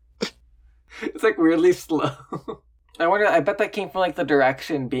 like it's like weirdly slow. I bet that came from like the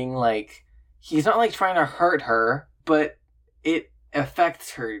direction being like he's not like trying to hurt her, but it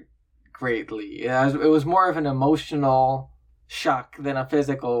affects her greatly. It was more of an emotional shock than a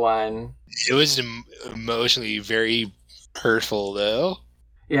physical one. It was emotionally very hurtful, though.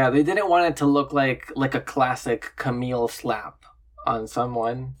 Yeah, they didn't want it to look like a classic Camille slap on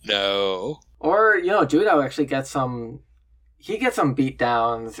someone. No. Or, Judo actually gets some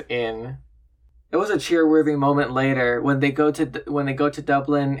beatdowns in. It was a cheer-worthy moment later when they go to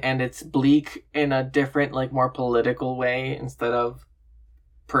Dublin and it's bleak in a different, like, more political way instead of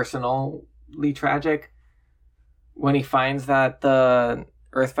personally tragic. When he finds that the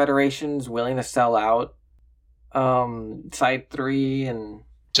Earth Federation's willing to sell out Side 3 and...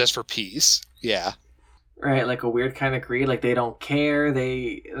 Just for peace, yeah. Right, like a weird kind of greed, like they don't care,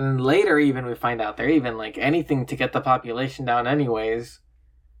 and later even we find out they're even like anything to get the population down anyways.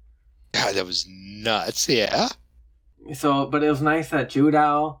 God, that was nuts, yeah. So, but it was nice that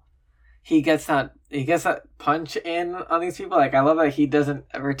Judao, he gets that punch in on these people. Like, I love that he doesn't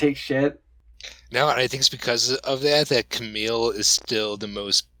ever take shit. No, and I think it's because of that Camille is still the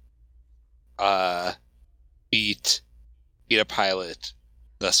most beat a pilot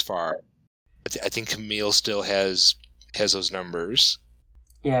thus far. I think Camille still has those numbers.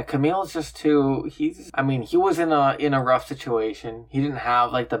 Yeah, Camille's just too. He was in a rough situation. He didn't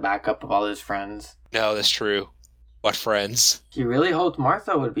have like the backup of all his friends. No, that's true. What friends? He really hoped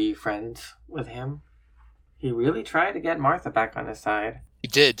Martha would be friends with him. He really tried to get Martha back on his side. He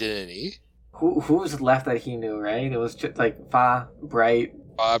did, didn't he? Who's left that he knew, right? It was just like Fa, Bright,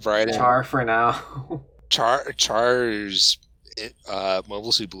 Char for now. Char's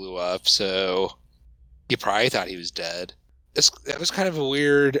mobile suit blew up, so he probably thought he was dead. That was kind of a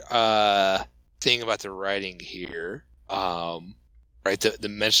weird thing about the writing here. Right, the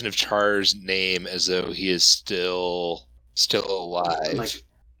mention of Char's name as though he is still alive.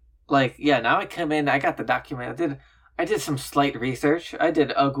 Like yeah. Now I come in. I got the document. I did some slight research. I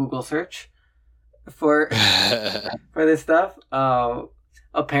did a Google search for this stuff.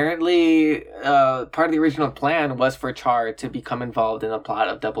 Apparently, part of the original plan was for Char to become involved in the plot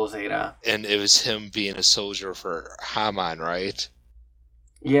of Double Zeta. And it was him being a soldier for Haman, right?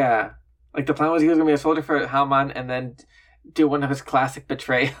 Yeah. Like, the plan was he was going to be a soldier for Haman and then do one of his classic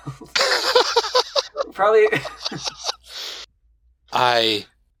betrayals. Probably... I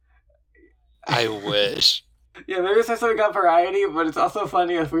wish. Yeah, maybe it's just so we got variety, but it's also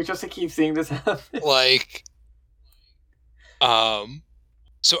funny if we just keep seeing this happen. Like...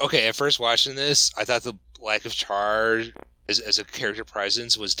 So, okay, at first watching this, I thought the lack of Char as a character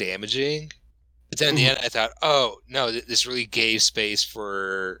presence was damaging. But then in the end, I thought, oh, no, this really gave space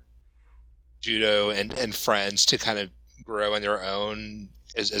for Judo and friends to kind of grow on their own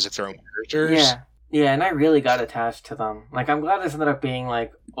as their own characters. Yeah, and I really got attached to them. Like, I'm glad this ended up being,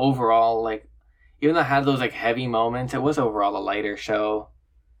 like, overall, like, even though it had those, like, heavy moments, it was overall a lighter show.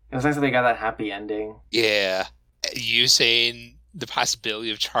 It was nice that they got that happy ending. Yeah. You saying the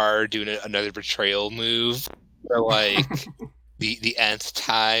possibility of Char doing another betrayal move for like the nth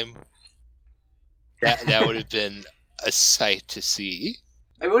time, that would have been a sight to see.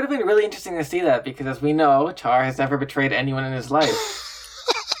 It would have been really interesting to see that because, as we know, Char has never betrayed anyone in his life.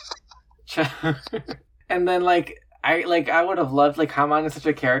 And then I would have loved like Haman is such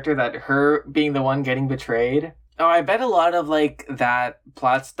a character that her being the one getting betrayed. Oh, I bet a lot of, like, that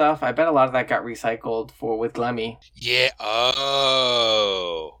plot stuff, I bet a lot of that got recycled with Lemmy. Yeah,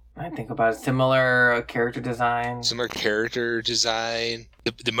 oh. I think about it. Similar character design.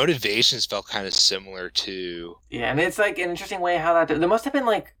 The motivations felt kind of similar, too. Yeah, and it's, like, an interesting way how that... There must have been,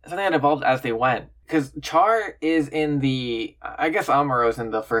 like, something that evolved as they went. Because Char is in the... I guess Amuro's in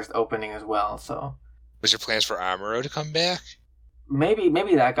the first opening as well, so... Was there plans for Amuro to come back? Maybe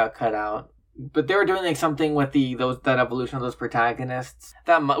that got cut out. But they were doing like something with that evolution of those protagonists.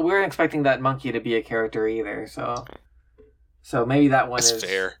 We weren't expecting that monkey to be a character either, so maybe that one That's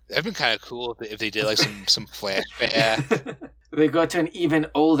fair. That'd been kind of cool if they did like some flashback. They go to an even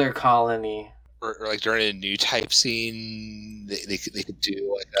older colony, or like during a new type scene, they could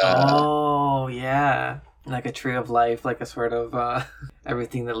do like. Oh yeah, like a tree of life, like a sort of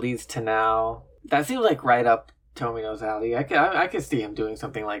everything that leads to now. That seems like right up Tomino's alley. I could see him doing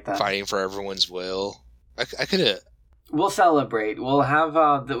something like that. Fighting for everyone's will. I could have. We'll celebrate. We'll have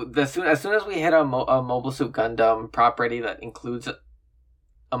as soon as we hit a Mobile Suit Gundam prop ready that includes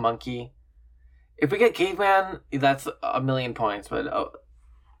a monkey. If we get Caveman, that's 1,000,000 points. But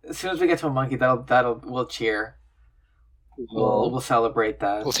as soon as we get to a monkey, we'll cheer. We'll celebrate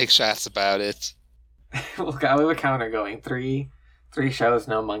that. We'll take shots about it. We have a counter going. Three shows,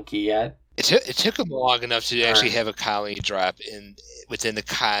 no monkey yet. It took them long enough to actually have a colony drop within the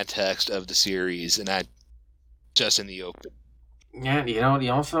context of the series, and not just in the open. Yeah,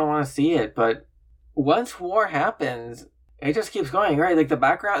 you also don't want to see it, but once war happens, it just keeps going, right? Like the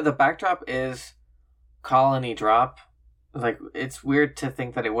backdrop is colony drop. Like it's weird to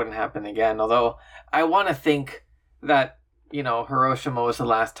think that it wouldn't happen again. Although I want to think that Hiroshima was the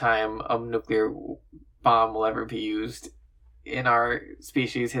last time a nuclear bomb will ever be used in our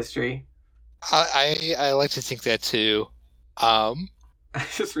species history. I like to think that too. I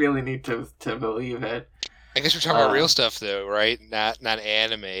just really need to believe it. I guess we're talking about real stuff though, right? Not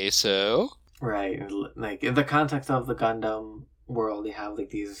anime, so right. Like in the context of the Gundam world, you have like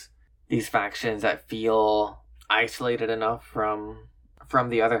these factions that feel isolated enough from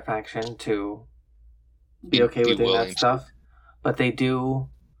the other faction to be okay with doing that stuff. But they do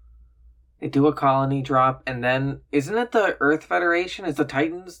a colony drop, and then isn't it the Earth Federation? Is the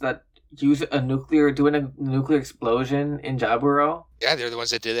Titans that use doing a nuclear explosion in Jaburo? Yeah, they're the ones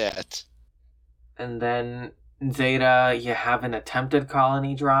that did that. And then in Zeta, you have an attempted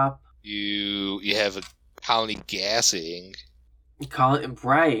colony drop. You have a colony gassing.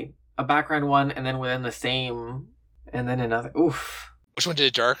 Right. A background one, and then within the same, and then another. Oof. Which one did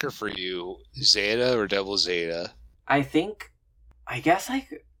it darker for you? Zeta or Double Zeta? I guess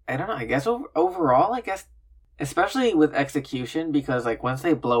overall, especially with execution, because like once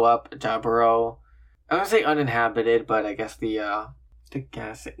they blow up Jaburo, I'm gonna say uninhabited, but I guess the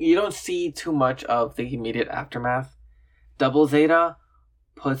gas, you don't see too much of the immediate aftermath. Double Zeta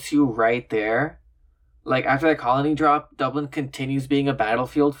puts you right there. Like after that colony drop, Dublin continues being a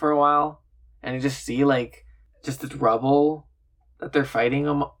battlefield for a while, and you just see like just this rubble that they're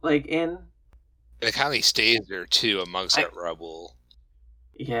fighting like in. And the colony stays there too amongst that rubble.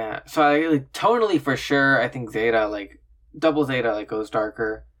 Yeah, so tonally for sure, I think Double Zeta goes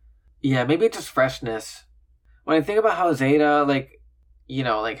darker. Yeah, maybe it's just freshness. When I think about how Zeta,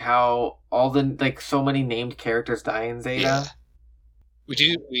 how all the so many named characters die in Zeta. Yeah. We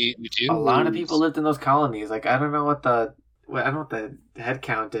do. A lot of people lived in those colonies. Like I don't know what the head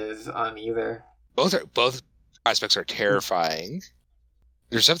count is on either. Both aspects are terrifying.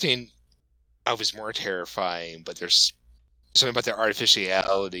 There's something I was more terrifying, but there's something about the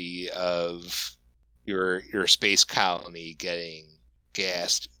artificiality of your space colony getting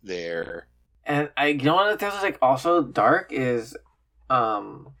gassed there. And there's also dark is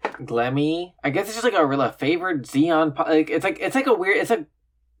Glemmy. I guess it's just a favored Xeon. It's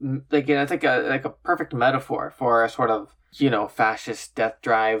a perfect metaphor for a sort of fascist death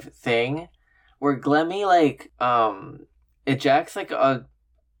drive thing, where Glemmy ejects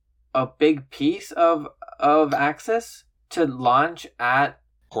a big piece of Axis to launch at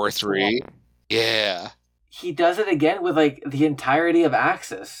Core 3. Yeah. He does it again with the entirety of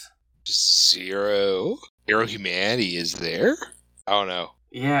Axis. Zero humanity is there? I don't know.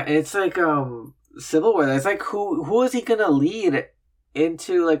 Yeah, it's Civil War. It's who is he gonna lead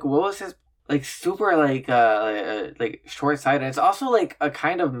into what was his super short-sighted. It's also a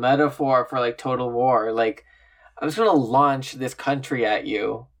kind of metaphor for Total War. I'm just gonna launch this country at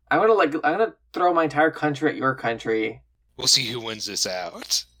you. I'm gonna throw my entire country at your country. We'll see who wins this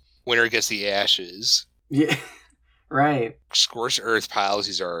out. Winner gets the ashes. Yeah. Right. Scorched Earth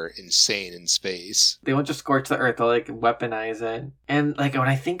policies are insane in space. They won't just scorch the Earth, they'll weaponize it. And when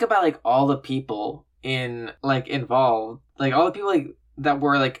I think about all the people involved, all the people that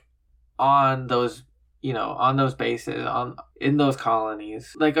were on those on those bases, in those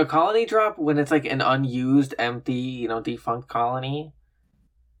colonies. A colony drop when it's an unused, empty, defunct colony.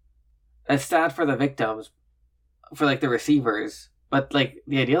 It's sad for the victims, for the receivers. But the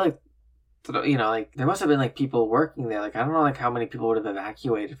idea there must have been people working there. I don't know how many people would have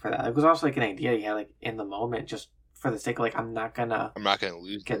evacuated for that. It was also an idea you had in the moment, just for the sake of I'm not gonna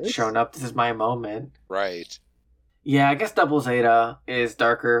lose get shown up. This is my moment. Right. Yeah, I guess Double Zeta is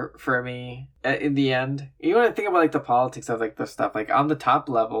darker for me in the end. Even when I think about the politics of the stuff on the top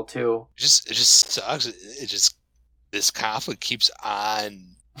level too. It just sucks. This conflict keeps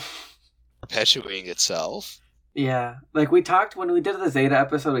on perpetuating itself. Yeah, we talked when we did the Zeta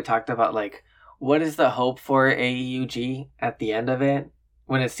episode. We talked about what is the hope for AEUG at the end of it,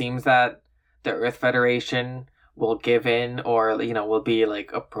 when it seems that the Earth Federation will give in, or will be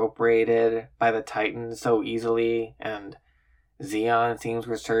like appropriated by the Titans so easily, and Zeon seems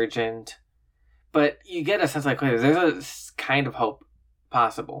resurgent. But you get a sense like, okay, there's a kind of hope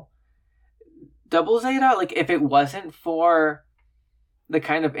possible. Double Zeta, like, if it wasn't for the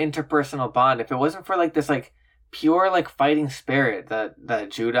kind of interpersonal bond, if it wasn't for like this like pure like fighting spirit that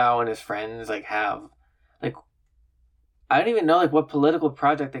Judao and his friends like have, like, I don't even know like what political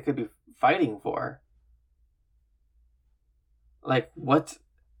project they could be fighting for. Like, what,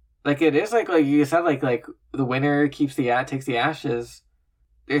 like, it is like you said, like the winner takes the ashes.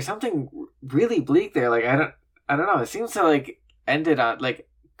 There's something really bleak there. Like, I don't know. It seems to like ended on like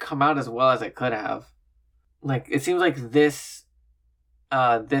come out as well as it could have. Like, it seems like this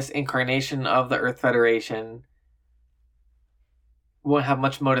incarnation of the Earth Federation won't have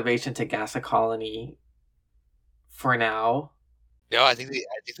much motivation to gas a colony for now. No, I think they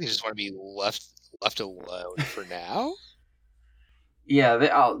just want to be left alone for now.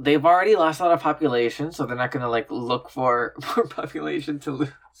 Yeah, they've already lost a lot of population, so they're not going to like look for more population to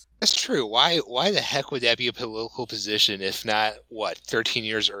lose. That's true. Why the heck would that be a political position if not, 13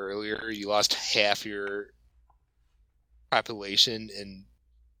 years earlier you lost half your population in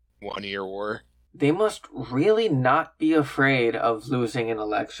 1 year war? They must really not be afraid of losing an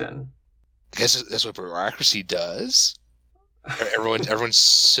election. I guess that's what bureaucracy does. Everyone's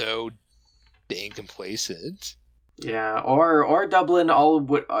so dang complacent. Yeah, or Dublin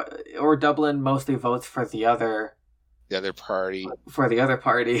or Dublin mostly votes for the other party. For the other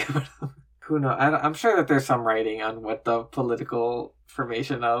party. Who knows? I'm sure that there's some writing on what the political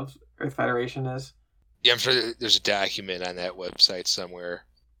formation of Earth Federation is. Yeah, I'm sure there's a document on that website somewhere.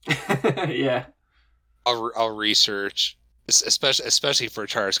 Yeah. I'll research, especially for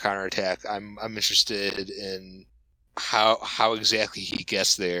Char's counterattack. I'm interested in how exactly he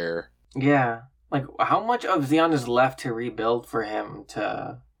gets there. Yeah. Like, how much of Zeon is left to rebuild for him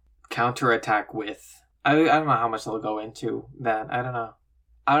to counterattack with? I don't know how much they'll go into that. I don't know.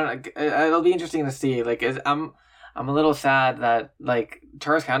 It'll be interesting to see. Like, I'm a little sad that like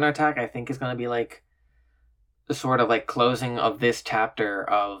Char's counterattack, I think, is going to be like the sort of like closing of this chapter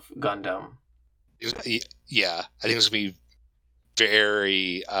of Gundam. Yeah, I think it's going to be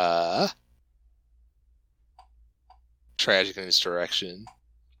very tragic in this direction.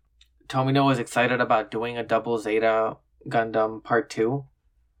 Tomino was excited about doing a Double Zeta Gundam Part 2.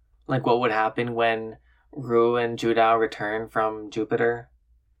 Like, what would happen when Ru and Judao return from Jupiter.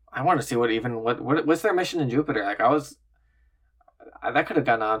 I want to see what's their mission in Jupiter. Like, that could have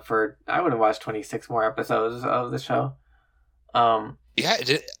gone on for, I would have watched 26 more episodes of the show. Yeah, it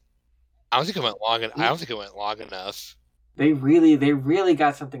did. I don't think it went long. I don't think it went long enough. They really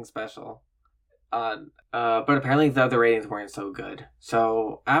got something special. But apparently the ratings weren't so good.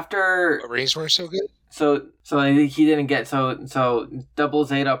 So after the ratings weren't so good. So he didn't get so Double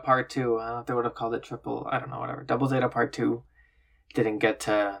Zeta Part 2. I don't know if they would have called it triple. I don't know, whatever. Double Zeta Part 2 didn't get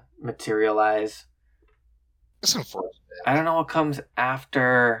to materialize. That's unfortunate. I don't know what comes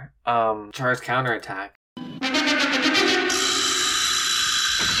after Char's counterattack.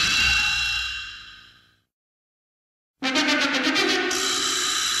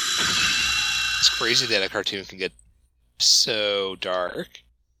 It's crazy that a cartoon can get so dark.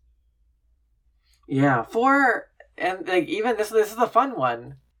 Yeah, and like even this is a fun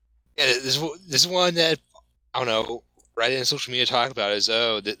one. Yeah, this one that I don't know. Right in social media talk about is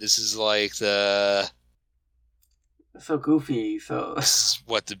this is like the so goofy. So this is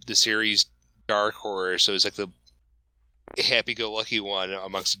what the series dark horror. So it's like the happy-go-lucky one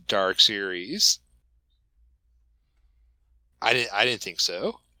amongst a dark series. I didn't think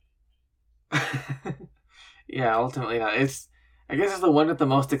so. Yeah, ultimately not. I guess it's the one with the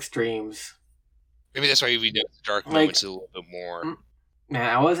most extremes. Maybe that's why we know the dark moments a little bit more. Man,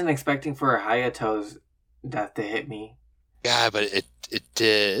 I wasn't expecting for Hayato's death to hit me. Yeah, but it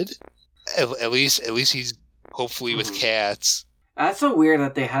did. At least he's hopefully with cats. That's so weird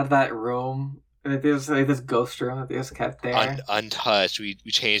that they had that room. Like there's like this ghost room that they just kept there. Untouched. We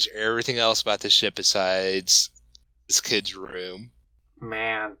changed everything else about the ship besides this kid's room.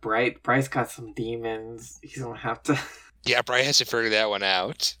 Man, Bryce got some demons. He's gonna have to. Yeah, Bryce has to figure that one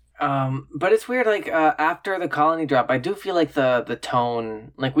out. But it's weird. Like after the colony drop, I do feel like the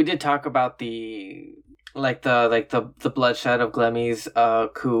tone. Like we did talk about the bloodshed of Glemmy's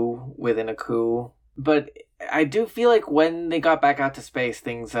coup within a coup. But I do feel like when they got back out to space,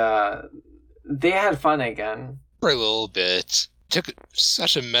 things they had fun again. For a little bit. It took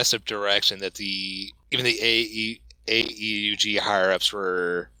such a messed up direction that even the AEUG higher ups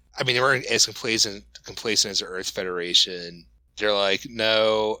were, I mean, they weren't as complacent as the Earth Federation. They're like,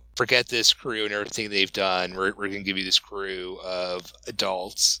 no, forget this crew and everything they've done. We're going to give you this crew of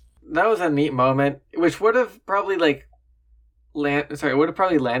adults. That was a neat moment, which would have probably would have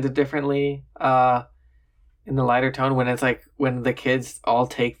probably landed differently in the lighter tone when it's like when the kids all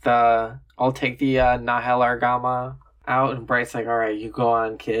take the Nahel Argama out and Bright's like, all right, you go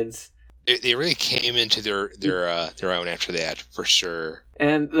on, kids. They really came into their own after that, for sure.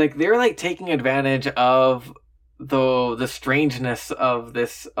 And like they were like taking advantage of the strangeness of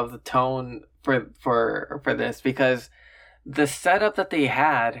the tone for this, because the setup that they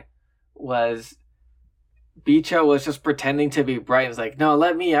had was Bicho was just pretending to be Bright. It's like, no,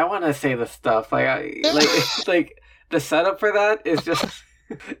 let me. I want to say the stuff. Like the setup for that is just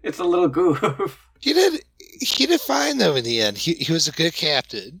it's a little goof. He did fine though in the end. He was a good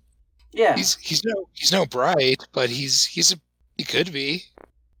captain. Yeah, he's no Bright, but he could be.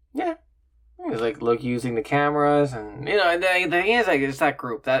 Yeah, he was like using the cameras, and and the thing is, like, it's that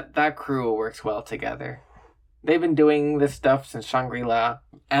group that crew works well together. They've been doing this stuff since Shangri-La.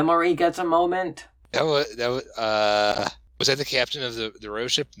 Emery gets a moment. Was that the captain of the row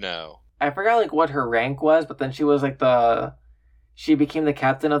ship? No, I forgot like what her rank was, but then she was like she became the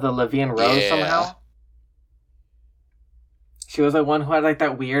captain of the Levian Rose somehow. She was the one who had like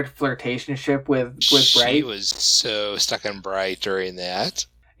that weird flirtationship with Bright. She was so stuck on Bright during that.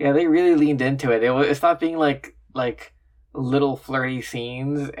 Yeah, they really leaned into it. It stopped being like little flirty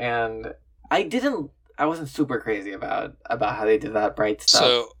scenes, and I wasn't super crazy about how they did that Bright stuff.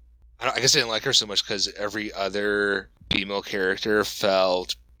 So I guess I didn't like her so much because every other female character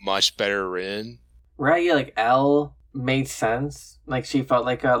felt much better written. Right, yeah, like Elle made sense. Like she felt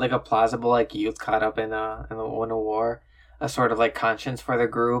like a plausible like youth caught up in a war, a sort of like conscience for the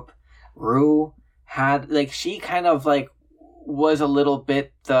group. Rue had like she kind of like was a little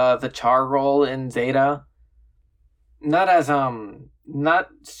bit the Char role in Zeta. Not as not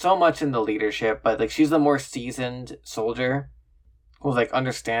so much in the leadership, but like she's the more seasoned soldier who like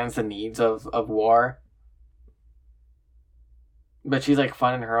understands the needs of war. But she's like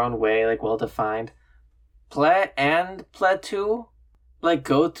fun in her own way, like well defined. Ple and Ple 2 like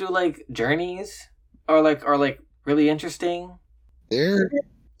go through like journeys or like really interesting. They're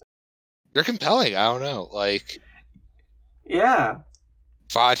compelling. I don't know, like yeah.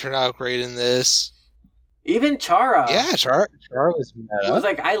 Fa turned out great in this. Even Chara. Yeah, Chara was mad. It was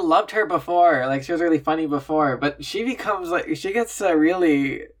like I loved her before. Like she was really funny before, but she becomes like she gets to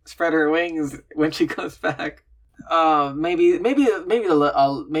really spread her wings when she comes back. Maybe a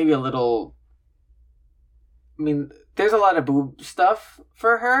little. I mean, there's a lot of boob stuff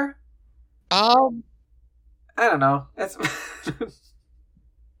for her. I don't know. That's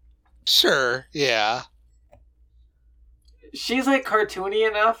sure. Yeah. She's like cartoony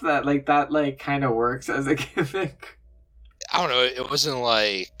enough that kind of works as a gimmick. I don't know. It wasn't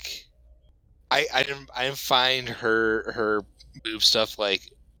like I didn't find her boob stuff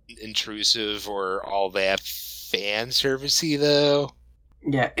like intrusive or all that fan servicey though.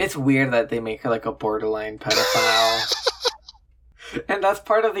 Yeah, it's weird that they make her like a borderline pedophile, and that's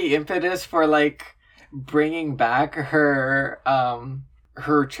part of the impetus for like bringing back her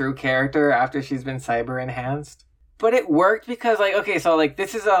true character after she's been cyber enhanced. But it worked because like okay, so like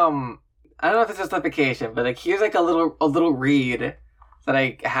this is I don't know if it's justification, but like here's like a little read that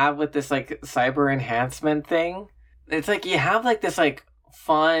I have with this like cyber enhancement thing. It's like you have like this like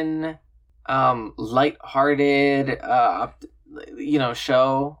fun, lighthearted,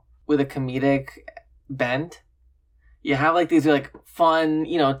 show with a comedic bent. You have like these like fun,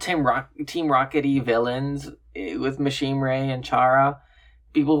 Team Rocket-y villains with Machine Ray and Chara,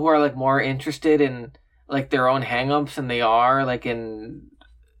 people who are like more interested in like their own hang-ups than they are like in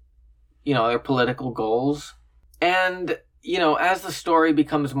their political goals. And as the story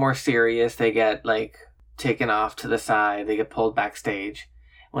becomes more serious, they get like taken off to the side, they get pulled backstage.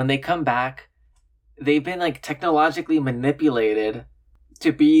 When they come back, they've been like technologically manipulated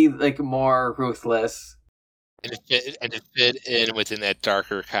to be like more ruthless and to fit in within that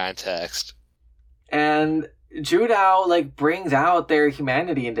darker context. And Judao like brings out their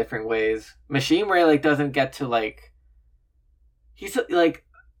humanity in different ways. Machine Ray like doesn't get to like he's like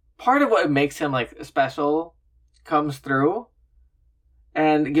part of what makes him like special comes through.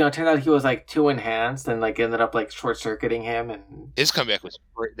 And it turned out he was like too enhanced and like ended up like short circuiting him. And his comeback was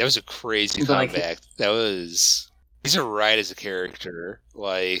a crazy comeback. He's a ride as a character.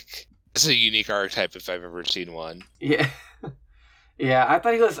 Like this is a unique archetype if I've ever seen one. Yeah. Yeah,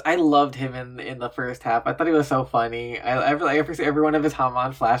 I loved him in the first half. I thought he was so funny. Every one of his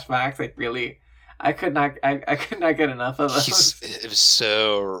Haman flashbacks, like really, I could not. I could not get enough of those. It was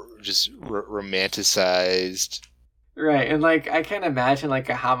so just romanticized. Right, and like I can't imagine like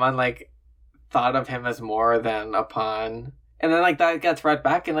a Haman like thought of him as more than a pawn, and then like that gets brought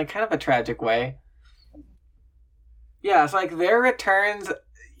back in like kind of a tragic way. Yeah, it's like their returns.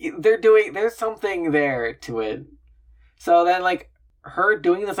 There's something there to it. So then like her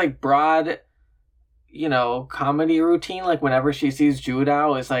doing this like broad, comedy routine like whenever she sees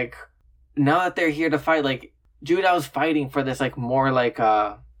Judao is like now that they're here to fight, like Judao's fighting for this like more like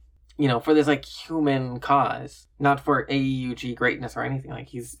for this like human cause, not for AEUG greatness or anything. Like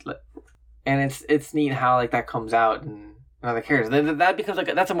and it's neat how like that comes out and other characters. That becomes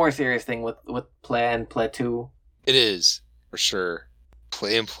like that's a more serious thing with Play and Play 2. It is for sure.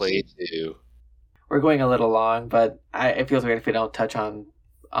 Play and Play 2. We're going a little long, but it feels weird if we don't touch on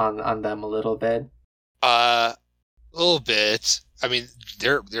them a little bit. A little bit. I mean,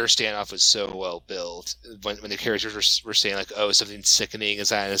 their standoff was so well built. When the characters were saying like, "Oh, something sickening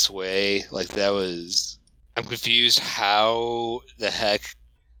is on its way," like that was. I'm confused how the heck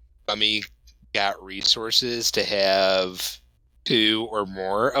Gummy got resources to have 2 or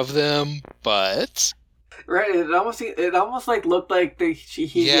more of them, but right, it almost like looked like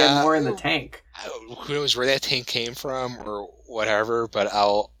he had more in the tank. Who knows where that tank came from or whatever, but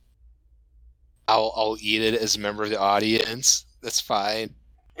I'll eat it as a member of the audience. That's fine.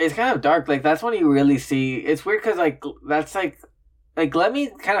 It's kind of dark. Like that's when you really see. It's weird because like that's like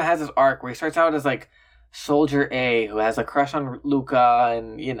Glemmy kind of has this arc where he starts out as like Soldier A who has a crush on Luca,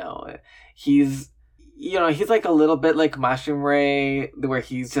 and he's like a little bit like Mushroom Ray, where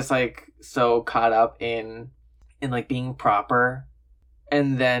he's just like so caught up in like being proper,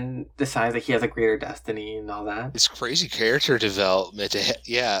 and then decides that he has a greater destiny and all that. It's crazy character development.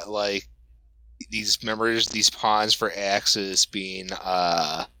 Like these members, these pawns for Axis being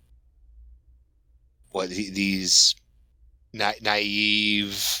these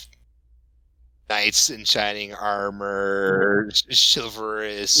naive knights in shining armor,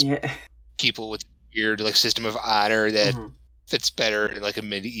 chivalrous people with weird like system of honor that fits better in like a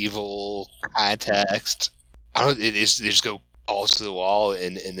medieval context. They just go balls to the wall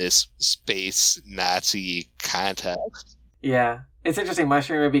in this space Nazi context. Yeah, it's interesting.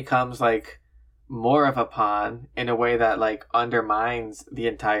 Mushroom becomes like more of a pawn in a way that like undermines the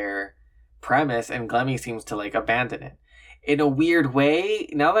entire premise, and Glemmy seems to like abandon it in a weird way.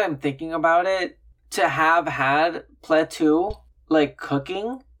 Now that I'm thinking about it, to have had Platoon like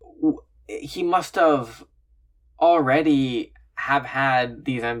cooking, he must have already have had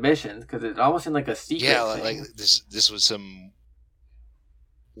these ambitions, because it almost seemed like a secret thing. Like this was some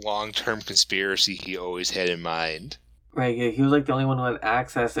long-term conspiracy he always had in mind. Right, yeah, he was like the only one who had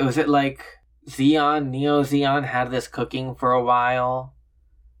access. Was it like Neo Zeon had this cooking for a while,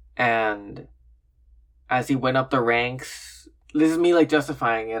 and as he went up the ranks, this is me like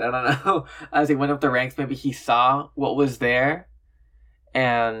justifying it, I don't know. As he went up the ranks, maybe he saw what was there,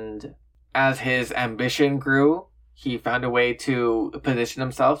 and as his ambition grew, he found a way to position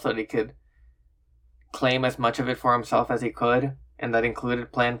himself so that he could claim as much of it for himself as he could, and that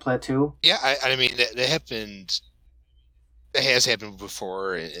included Plan Platoon. Yeah, I mean that happened. It has happened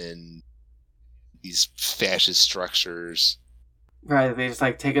before in these fascist structures. Right, they just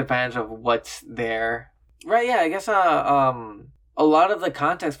like take advantage of what's there. Right, yeah, I guess a lot of the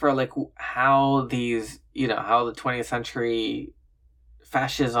context for like how these, how the 20th century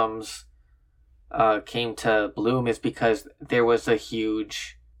fascisms came to bloom is because there was a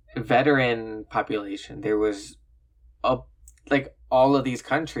huge veteran population. There was all of these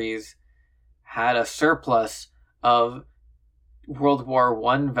countries had a surplus of World War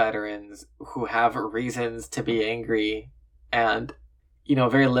I veterans who have reasons to be angry and, a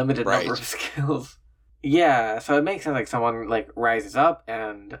very limited number of skills. Yeah, so it makes sense like someone like rises up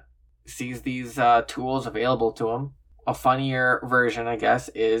and sees these tools available to him. A funnier version, I guess,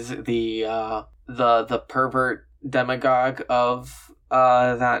 is the pervert demagogue of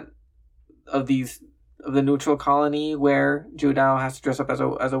the neutral colony where Judao has to dress up as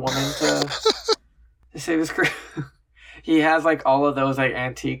a woman to save his crew. He has like all of those like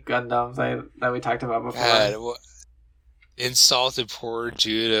antique Gundams that we talked about before. God, insulted poor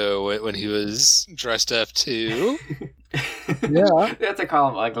Judo when he was dressed up too. Yeah, they have to call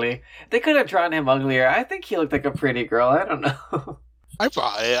him ugly. They could have drawn him uglier. I think he looked like a pretty girl. I don't know. I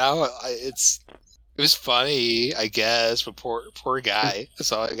bought it. It was funny, I guess, but poor guy.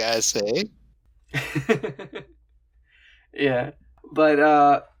 That's all I gotta say. Yeah, but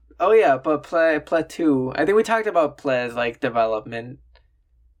Platoon. I think we talked about Play's like development,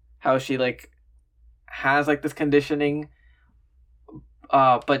 how she like has like this conditioning.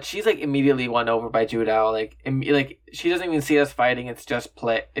 But she's like immediately won over by Judao. Like she doesn't even see us fighting. It's just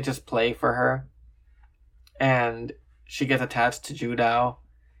play. It's just play for her, and she gets attached to Judao.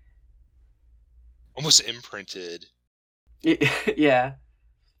 Almost imprinted. Yeah.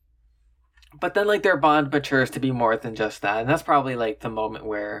 But then like their bond matures to be more than just that, and that's probably like the moment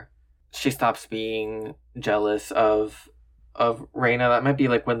where she stops being jealous of Reina. That might be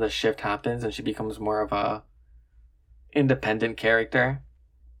like when the shift happens and she becomes more of a independent character.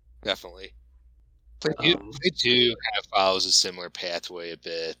 Definitely. They do kind of follows a similar pathway a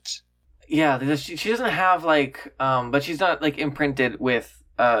bit. Yeah, she doesn't have like but she's not like imprinted with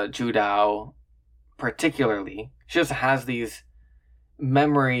Judao particularly. She just has these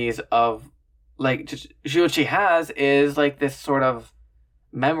memories of like what she has is like this sort of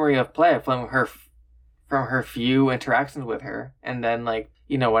memory of play from her few interactions with her, and then like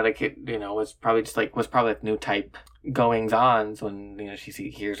what a kid was probably like new type goings ons when she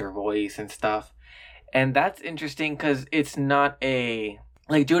hears her voice and stuff. And that's interesting because it's not a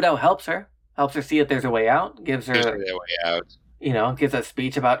like Judao helps her see that there's a way out, gives her a way out, gives a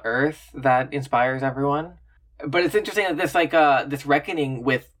speech about Earth that inspires everyone. But it's interesting that this like this reckoning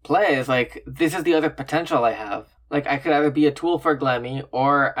with play is like, this is the other potential I have. Like I could either be a tool for Glemmy,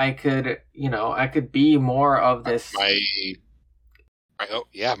 or I could be more of this my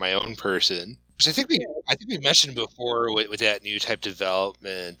own person. Which I think we mentioned before with that new type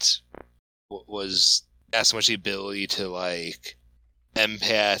development was not so much the ability to like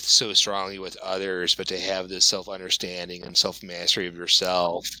empath so strongly with others, but to have this self-understanding and self-mastery of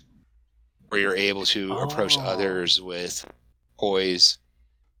yourself, where you're able to approach others with poise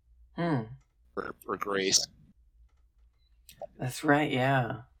or grace. That's right.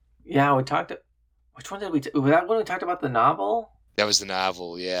 Yeah. We talked. Which one did we? Was that when we talked about the novel? That was the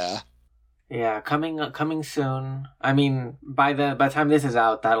novel. Yeah. Yeah, coming soon. I mean, by the time this is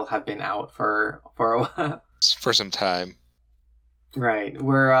out, that'll have been out for a while. For some time. Right.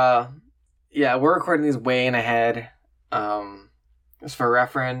 We're recording these way in ahead. Just for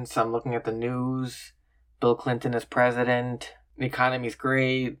reference, I'm looking at the news. Bill Clinton is president. The economy's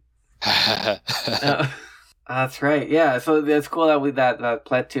great. That's right. Yeah. So it's cool that that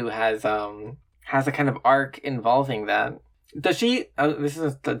Plet 2 has a kind of arc involving that. Does she? This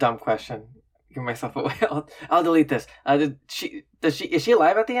is a dumb question. Give myself away. I'll delete this. Is she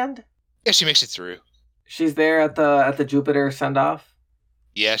alive at the end? Yeah, she makes it through. She's there at the Jupiter send off.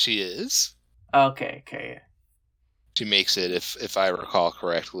 Yeah, she is. Okay. Yeah. She makes it, if I recall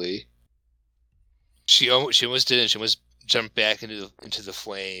correctly. She almost didn't. She almost jumped back into the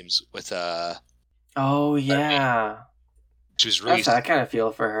flames with Oh yeah. She was really. I kind of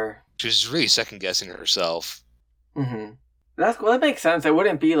feel for her. She was really second guessing herself. Mm-hmm. That's cool. That makes sense. It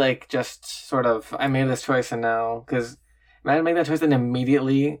wouldn't be like just sort of I made this choice and now, because imagine making that choice and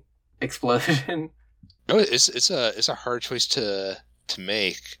immediately explosion. No, it's a hard choice to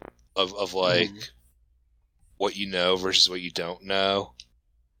make of like what you know versus what you don't know.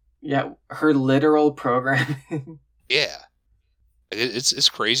 Yeah, her literal programming. Yeah, it's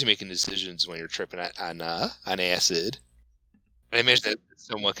crazy making decisions when you're tripping on acid. I imagine that's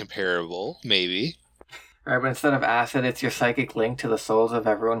somewhat comparable, maybe. Right, but instead of acid, it's your psychic link to the souls of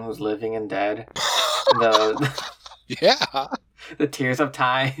everyone who's living and dead. Yeah. The tears of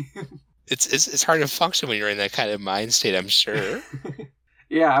time. It's hard to function when you're in that kind of mind state, I'm sure.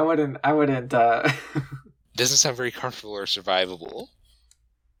 Yeah, I wouldn't. It doesn't sound very comfortable or survivable.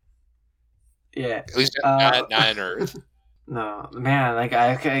 Yeah. At least not on Earth. No, man. Like,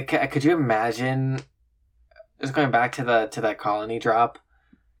 could you imagine? Just going back to that colony drop.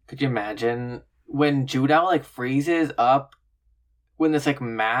 Could you imagine when Judao like freezes up, when this like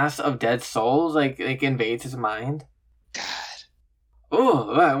mass of dead souls like invades his mind? God.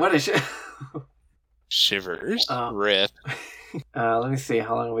 Oh, what a shivers. Rip. Let me see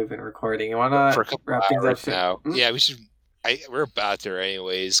how long we've been recording. You want to wrap things up now? Yeah, we should. We're about there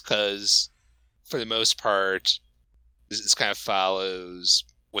anyways, because for the most part, this kind of follows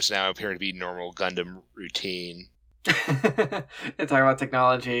what's now appearing to be normal Gundam routine. It's talking about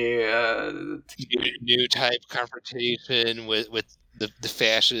technology. New type confrontation with the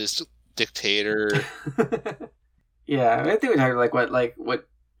fascist dictator. Yeah, I think we talked what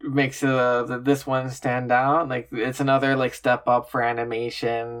makes this one stand out. Like, it's another like step up for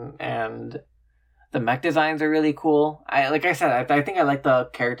animation, and the mech designs are really cool. I think I like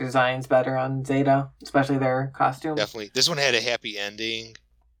the character designs better on Zeta, especially their costumes. Definitely, this one had a happy ending.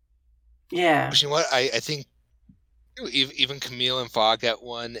 Yeah, but you know what? I think even Camille and Fogg got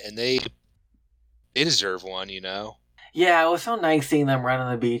one, and they deserve one. Yeah, it was so nice seeing them run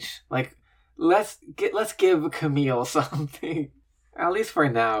on the beach. Like, let's give Camille something. At least for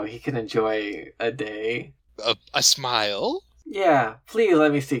now, he can enjoy a day. A smile. Yeah, please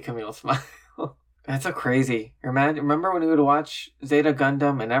let me see Camille smile. That's so crazy. Remember when we would watch ZZ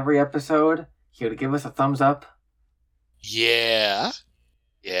Gundam and every episode, he would give us a thumbs up? Yeah.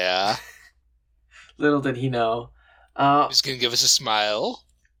 Yeah. Little did he know. He's gonna give us a smile.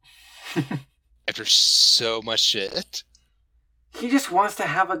 After so much shit. He just wants to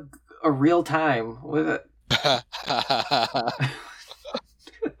have a real time with it.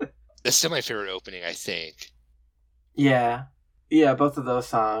 That's still my favorite opening, I think. Yeah. Yeah, both of those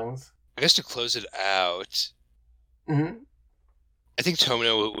songs. I guess to close it out, Mm-hmm. I think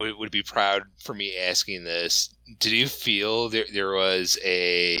Tomino would be proud for me asking this. Did you feel there was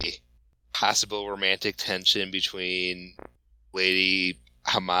a possible romantic tension between Lady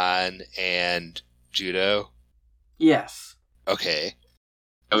Haman and Judo? Yes. Okay.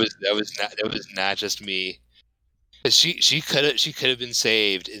 That was not just me. 'Cause she could have been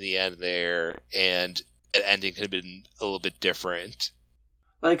saved in the end there, and that ending could have been a little bit different.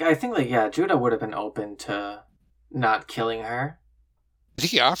 Like, I think, yeah, Judah would have been open to not killing her. I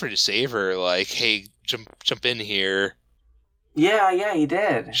think he offered to save her, like, hey, jump in here. Yeah, he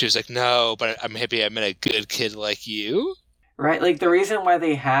did. She was like, no, but I'm happy I met a good kid like you. Right? Like, the reason why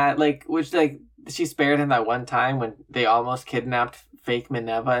they had, like, which, like, she spared him that one time when they almost kidnapped fake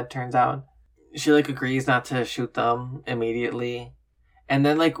Minerva, it turns out. She, like, agrees not to shoot them immediately. And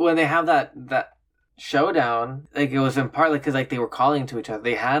then, like, when they have that showdown, like, it was in part, like, because, like, they were calling to each other.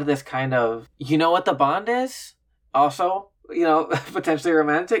 They had this kind of, you know what the bond is? Also, you know, potentially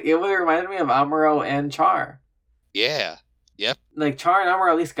romantic. It would remind me of Amuro and Char. Yeah. Yep. Like, Char and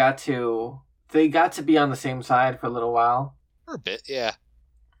Amuro at least got to be on the same side for a little while. For a bit, yeah.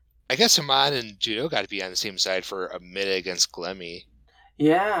 I guess Haman and Judo got to be on the same side for a minute against Glemmy.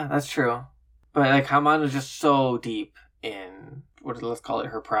 Yeah, that's true. But, like, Haman was just so deep in, let's call it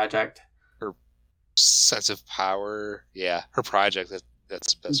her project. Her sense of power. Yeah, her project,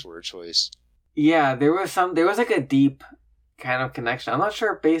 that's the best word choice. Yeah, there was like a deep kind of connection. I'm not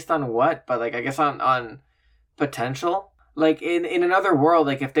sure based on what, but, like, I guess on potential. Like, in another world,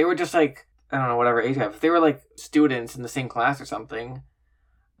 like, if they were just, like, I don't know, whatever age gap, if they were, like, students in the same class or something,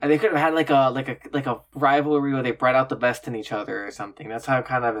 they could have had, like a rivalry where they brought out the best in each other or something. That's how I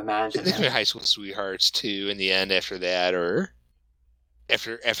kind of imagined They it. could be high school sweethearts, too, in the end after that, or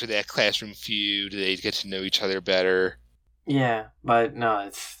after that classroom feud, they'd get to know each other better. Yeah, but no,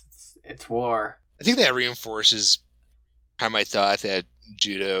 it's war. I think that reinforces how I thought that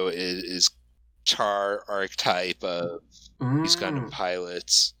Judo is Char archetype of these Gundam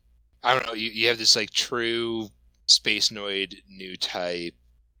pilots. I don't know, you have this, like, true Space Noid new type.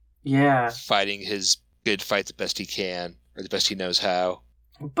 Yeah. Fighting his good fight the best he can, or the best he knows how.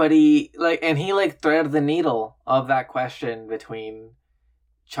 But he threaded the needle of that question between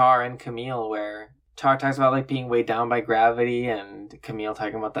Char and Camille, where Char talks about, like, being weighed down by gravity, and Camille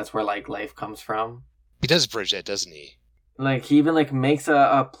talking about that's where, like, life comes from. He does bridge that, doesn't he? Like, he even, like, makes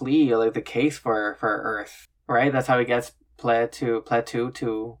a plea, like, the case for Earth, right? That's how he gets Plateau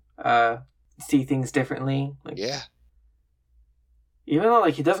to see things differently. Like, yeah. Even though,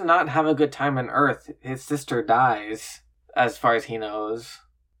 like, he does not have a good time on Earth, his sister dies, as far as he knows.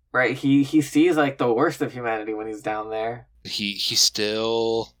 Right? He sees, like, the worst of humanity when he's down there. He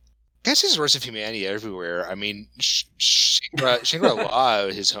still... I guess he's the worst of humanity everywhere. I mean, Shangri-La,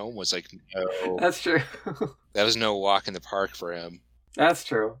 his home, was like, no... That's true. That was no walk in the park for him. That's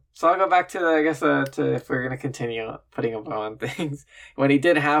true. So I'll go back to, I guess, to if we're going to continue putting a bow on things. What he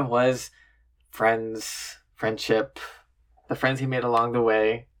did have was friendship, the friends he made along the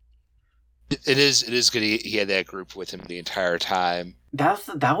way. It is good he had that group with him the entire time.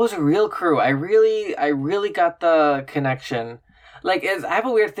 That was a real crew. I really got the connection. Like, I have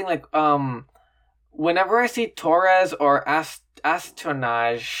a weird thing, like, whenever I see Torres or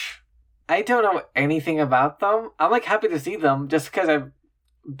Astonage, I don't know anything about them. I'm, like, happy to see them just because I've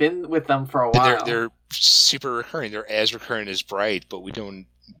been with them for a while. They're super recurring. They're as recurring as Bright, but we don't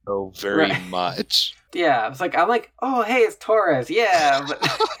know very much. Yeah, it's like, I'm like, oh, hey, it's Torres. Yeah,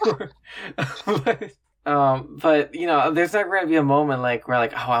 but you know, there's never going to be a moment like where,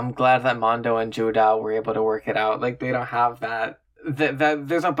 like, oh, I'm glad that Mondo and Judah were able to work it out. Like, they don't have that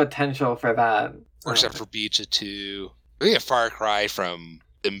there's no potential for that. Or except for Beacha too. Really a far cry from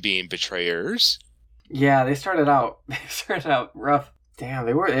them being betrayers. Yeah, they started out rough. Damn,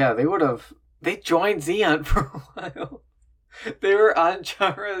 they joined Zeon for a while. They were on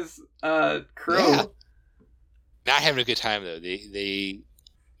Chara's crew. Yeah. Not having a good time though. They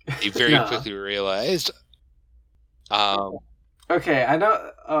very quickly realized. Okay, I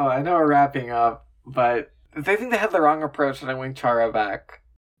know we're wrapping up, but They think they had the wrong approach to bring Chara back.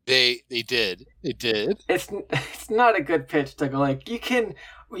 They did. It's not a good pitch to go like, you can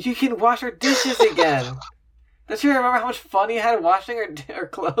wash her dishes again. Don't you remember how much fun he had washing her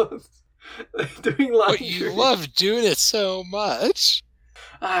clothes? Doing laundry. But you love doing it so much.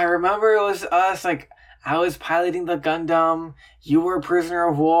 I remember it was us, like, I was piloting the Gundam, you were a prisoner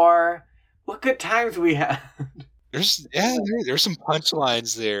of war. What good times we had. There's some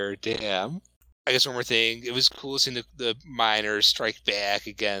punchlines there, damn. I guess one more thing, it was cool seeing the miners strike back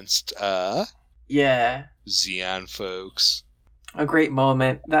against yeah, Xeon folks. A great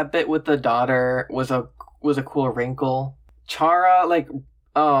moment. That bit with the daughter was a cool wrinkle. Chara, like,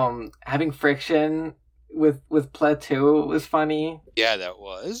 having friction with Plateau was funny. Yeah, that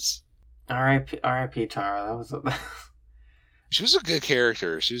was. R.I.P. Chara. That was. She was a good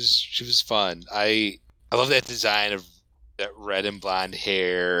character. She was fun. I love that design of that red and blonde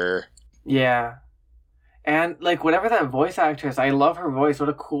hair. Yeah, and like whatever that voice actress, I love her voice. What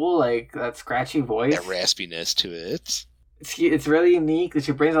a cool, like, that scratchy voice. That raspiness to it. It's really unique.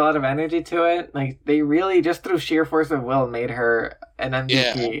 She brings a lot of energy to it. Like, they really, just through sheer force of will, made her an MVP.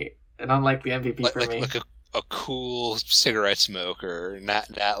 Yeah. And unlike the MVP for me. Like a cool cigarette smoker, not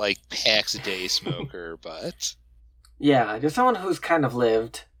like packs a day smoker, but yeah, just someone who's kind of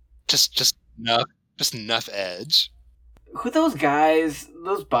lived. Just enough edge. Who those guys,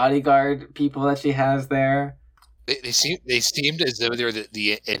 those bodyguard people that she has there? They seemed as though they were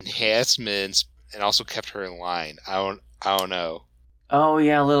the enhancements and also kept her in line. I don't know. Oh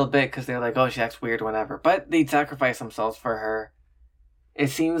yeah, a little bit, because they're like, oh, she acts weird, whatever. But they'd sacrifice themselves for her. It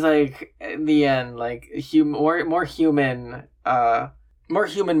seems like in the end, like more human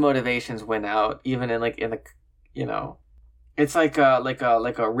motivations win out, even in the it's like a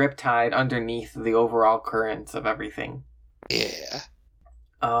riptide underneath the overall currents of everything. Yeah.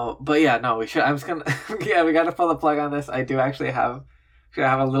 But yeah, no, we should. I'm just gonna. Yeah, we gotta pull the plug on this. I do actually have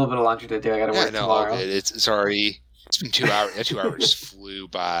a little bit of laundry to do. I gotta work tomorrow. It's already. It's been 2 hours. That 2 hours flew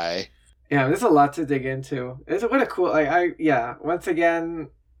by. Yeah, there's a lot to dig into. What a cool. Once again,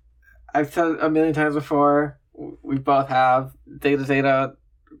 I've said a million times before. We both have Zeta.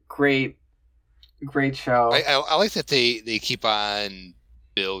 Great show. I like that they keep on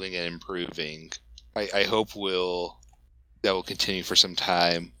building and improving. I hope that will continue for some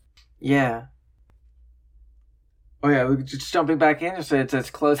time. Yeah. Oh yeah, we're just jumping back in just to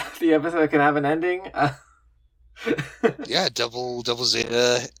close out the episode. Can have an ending. Yeah, Double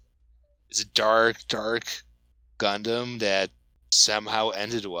Zeta is a dark Gundam that somehow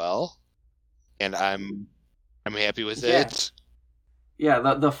ended well, and I'm happy with it. Yeah,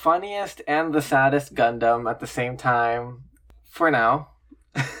 the funniest and the saddest Gundam at the same time, for now.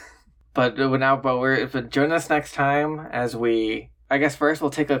 But join us next time as I guess first we'll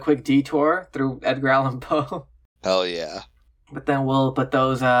take a quick detour through Edgar Allan Poe. Hell yeah. But then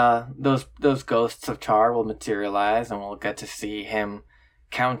those ghosts of Char will materialize and we'll get to see him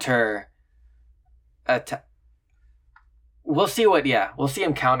counter attack. We'll see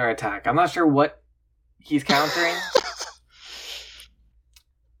him counterattack. I'm not sure what he's countering.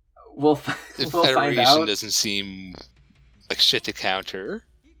 We'll the find Federation out. Doesn't seem like shit to counter.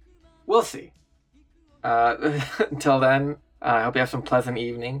 We'll see. Until then, I hope you have some pleasant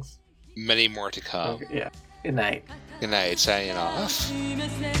evenings. Many more to come. Okay, yeah. Good night. Good night. Signing off.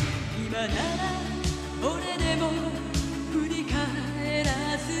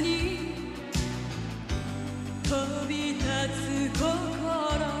 飛び立つ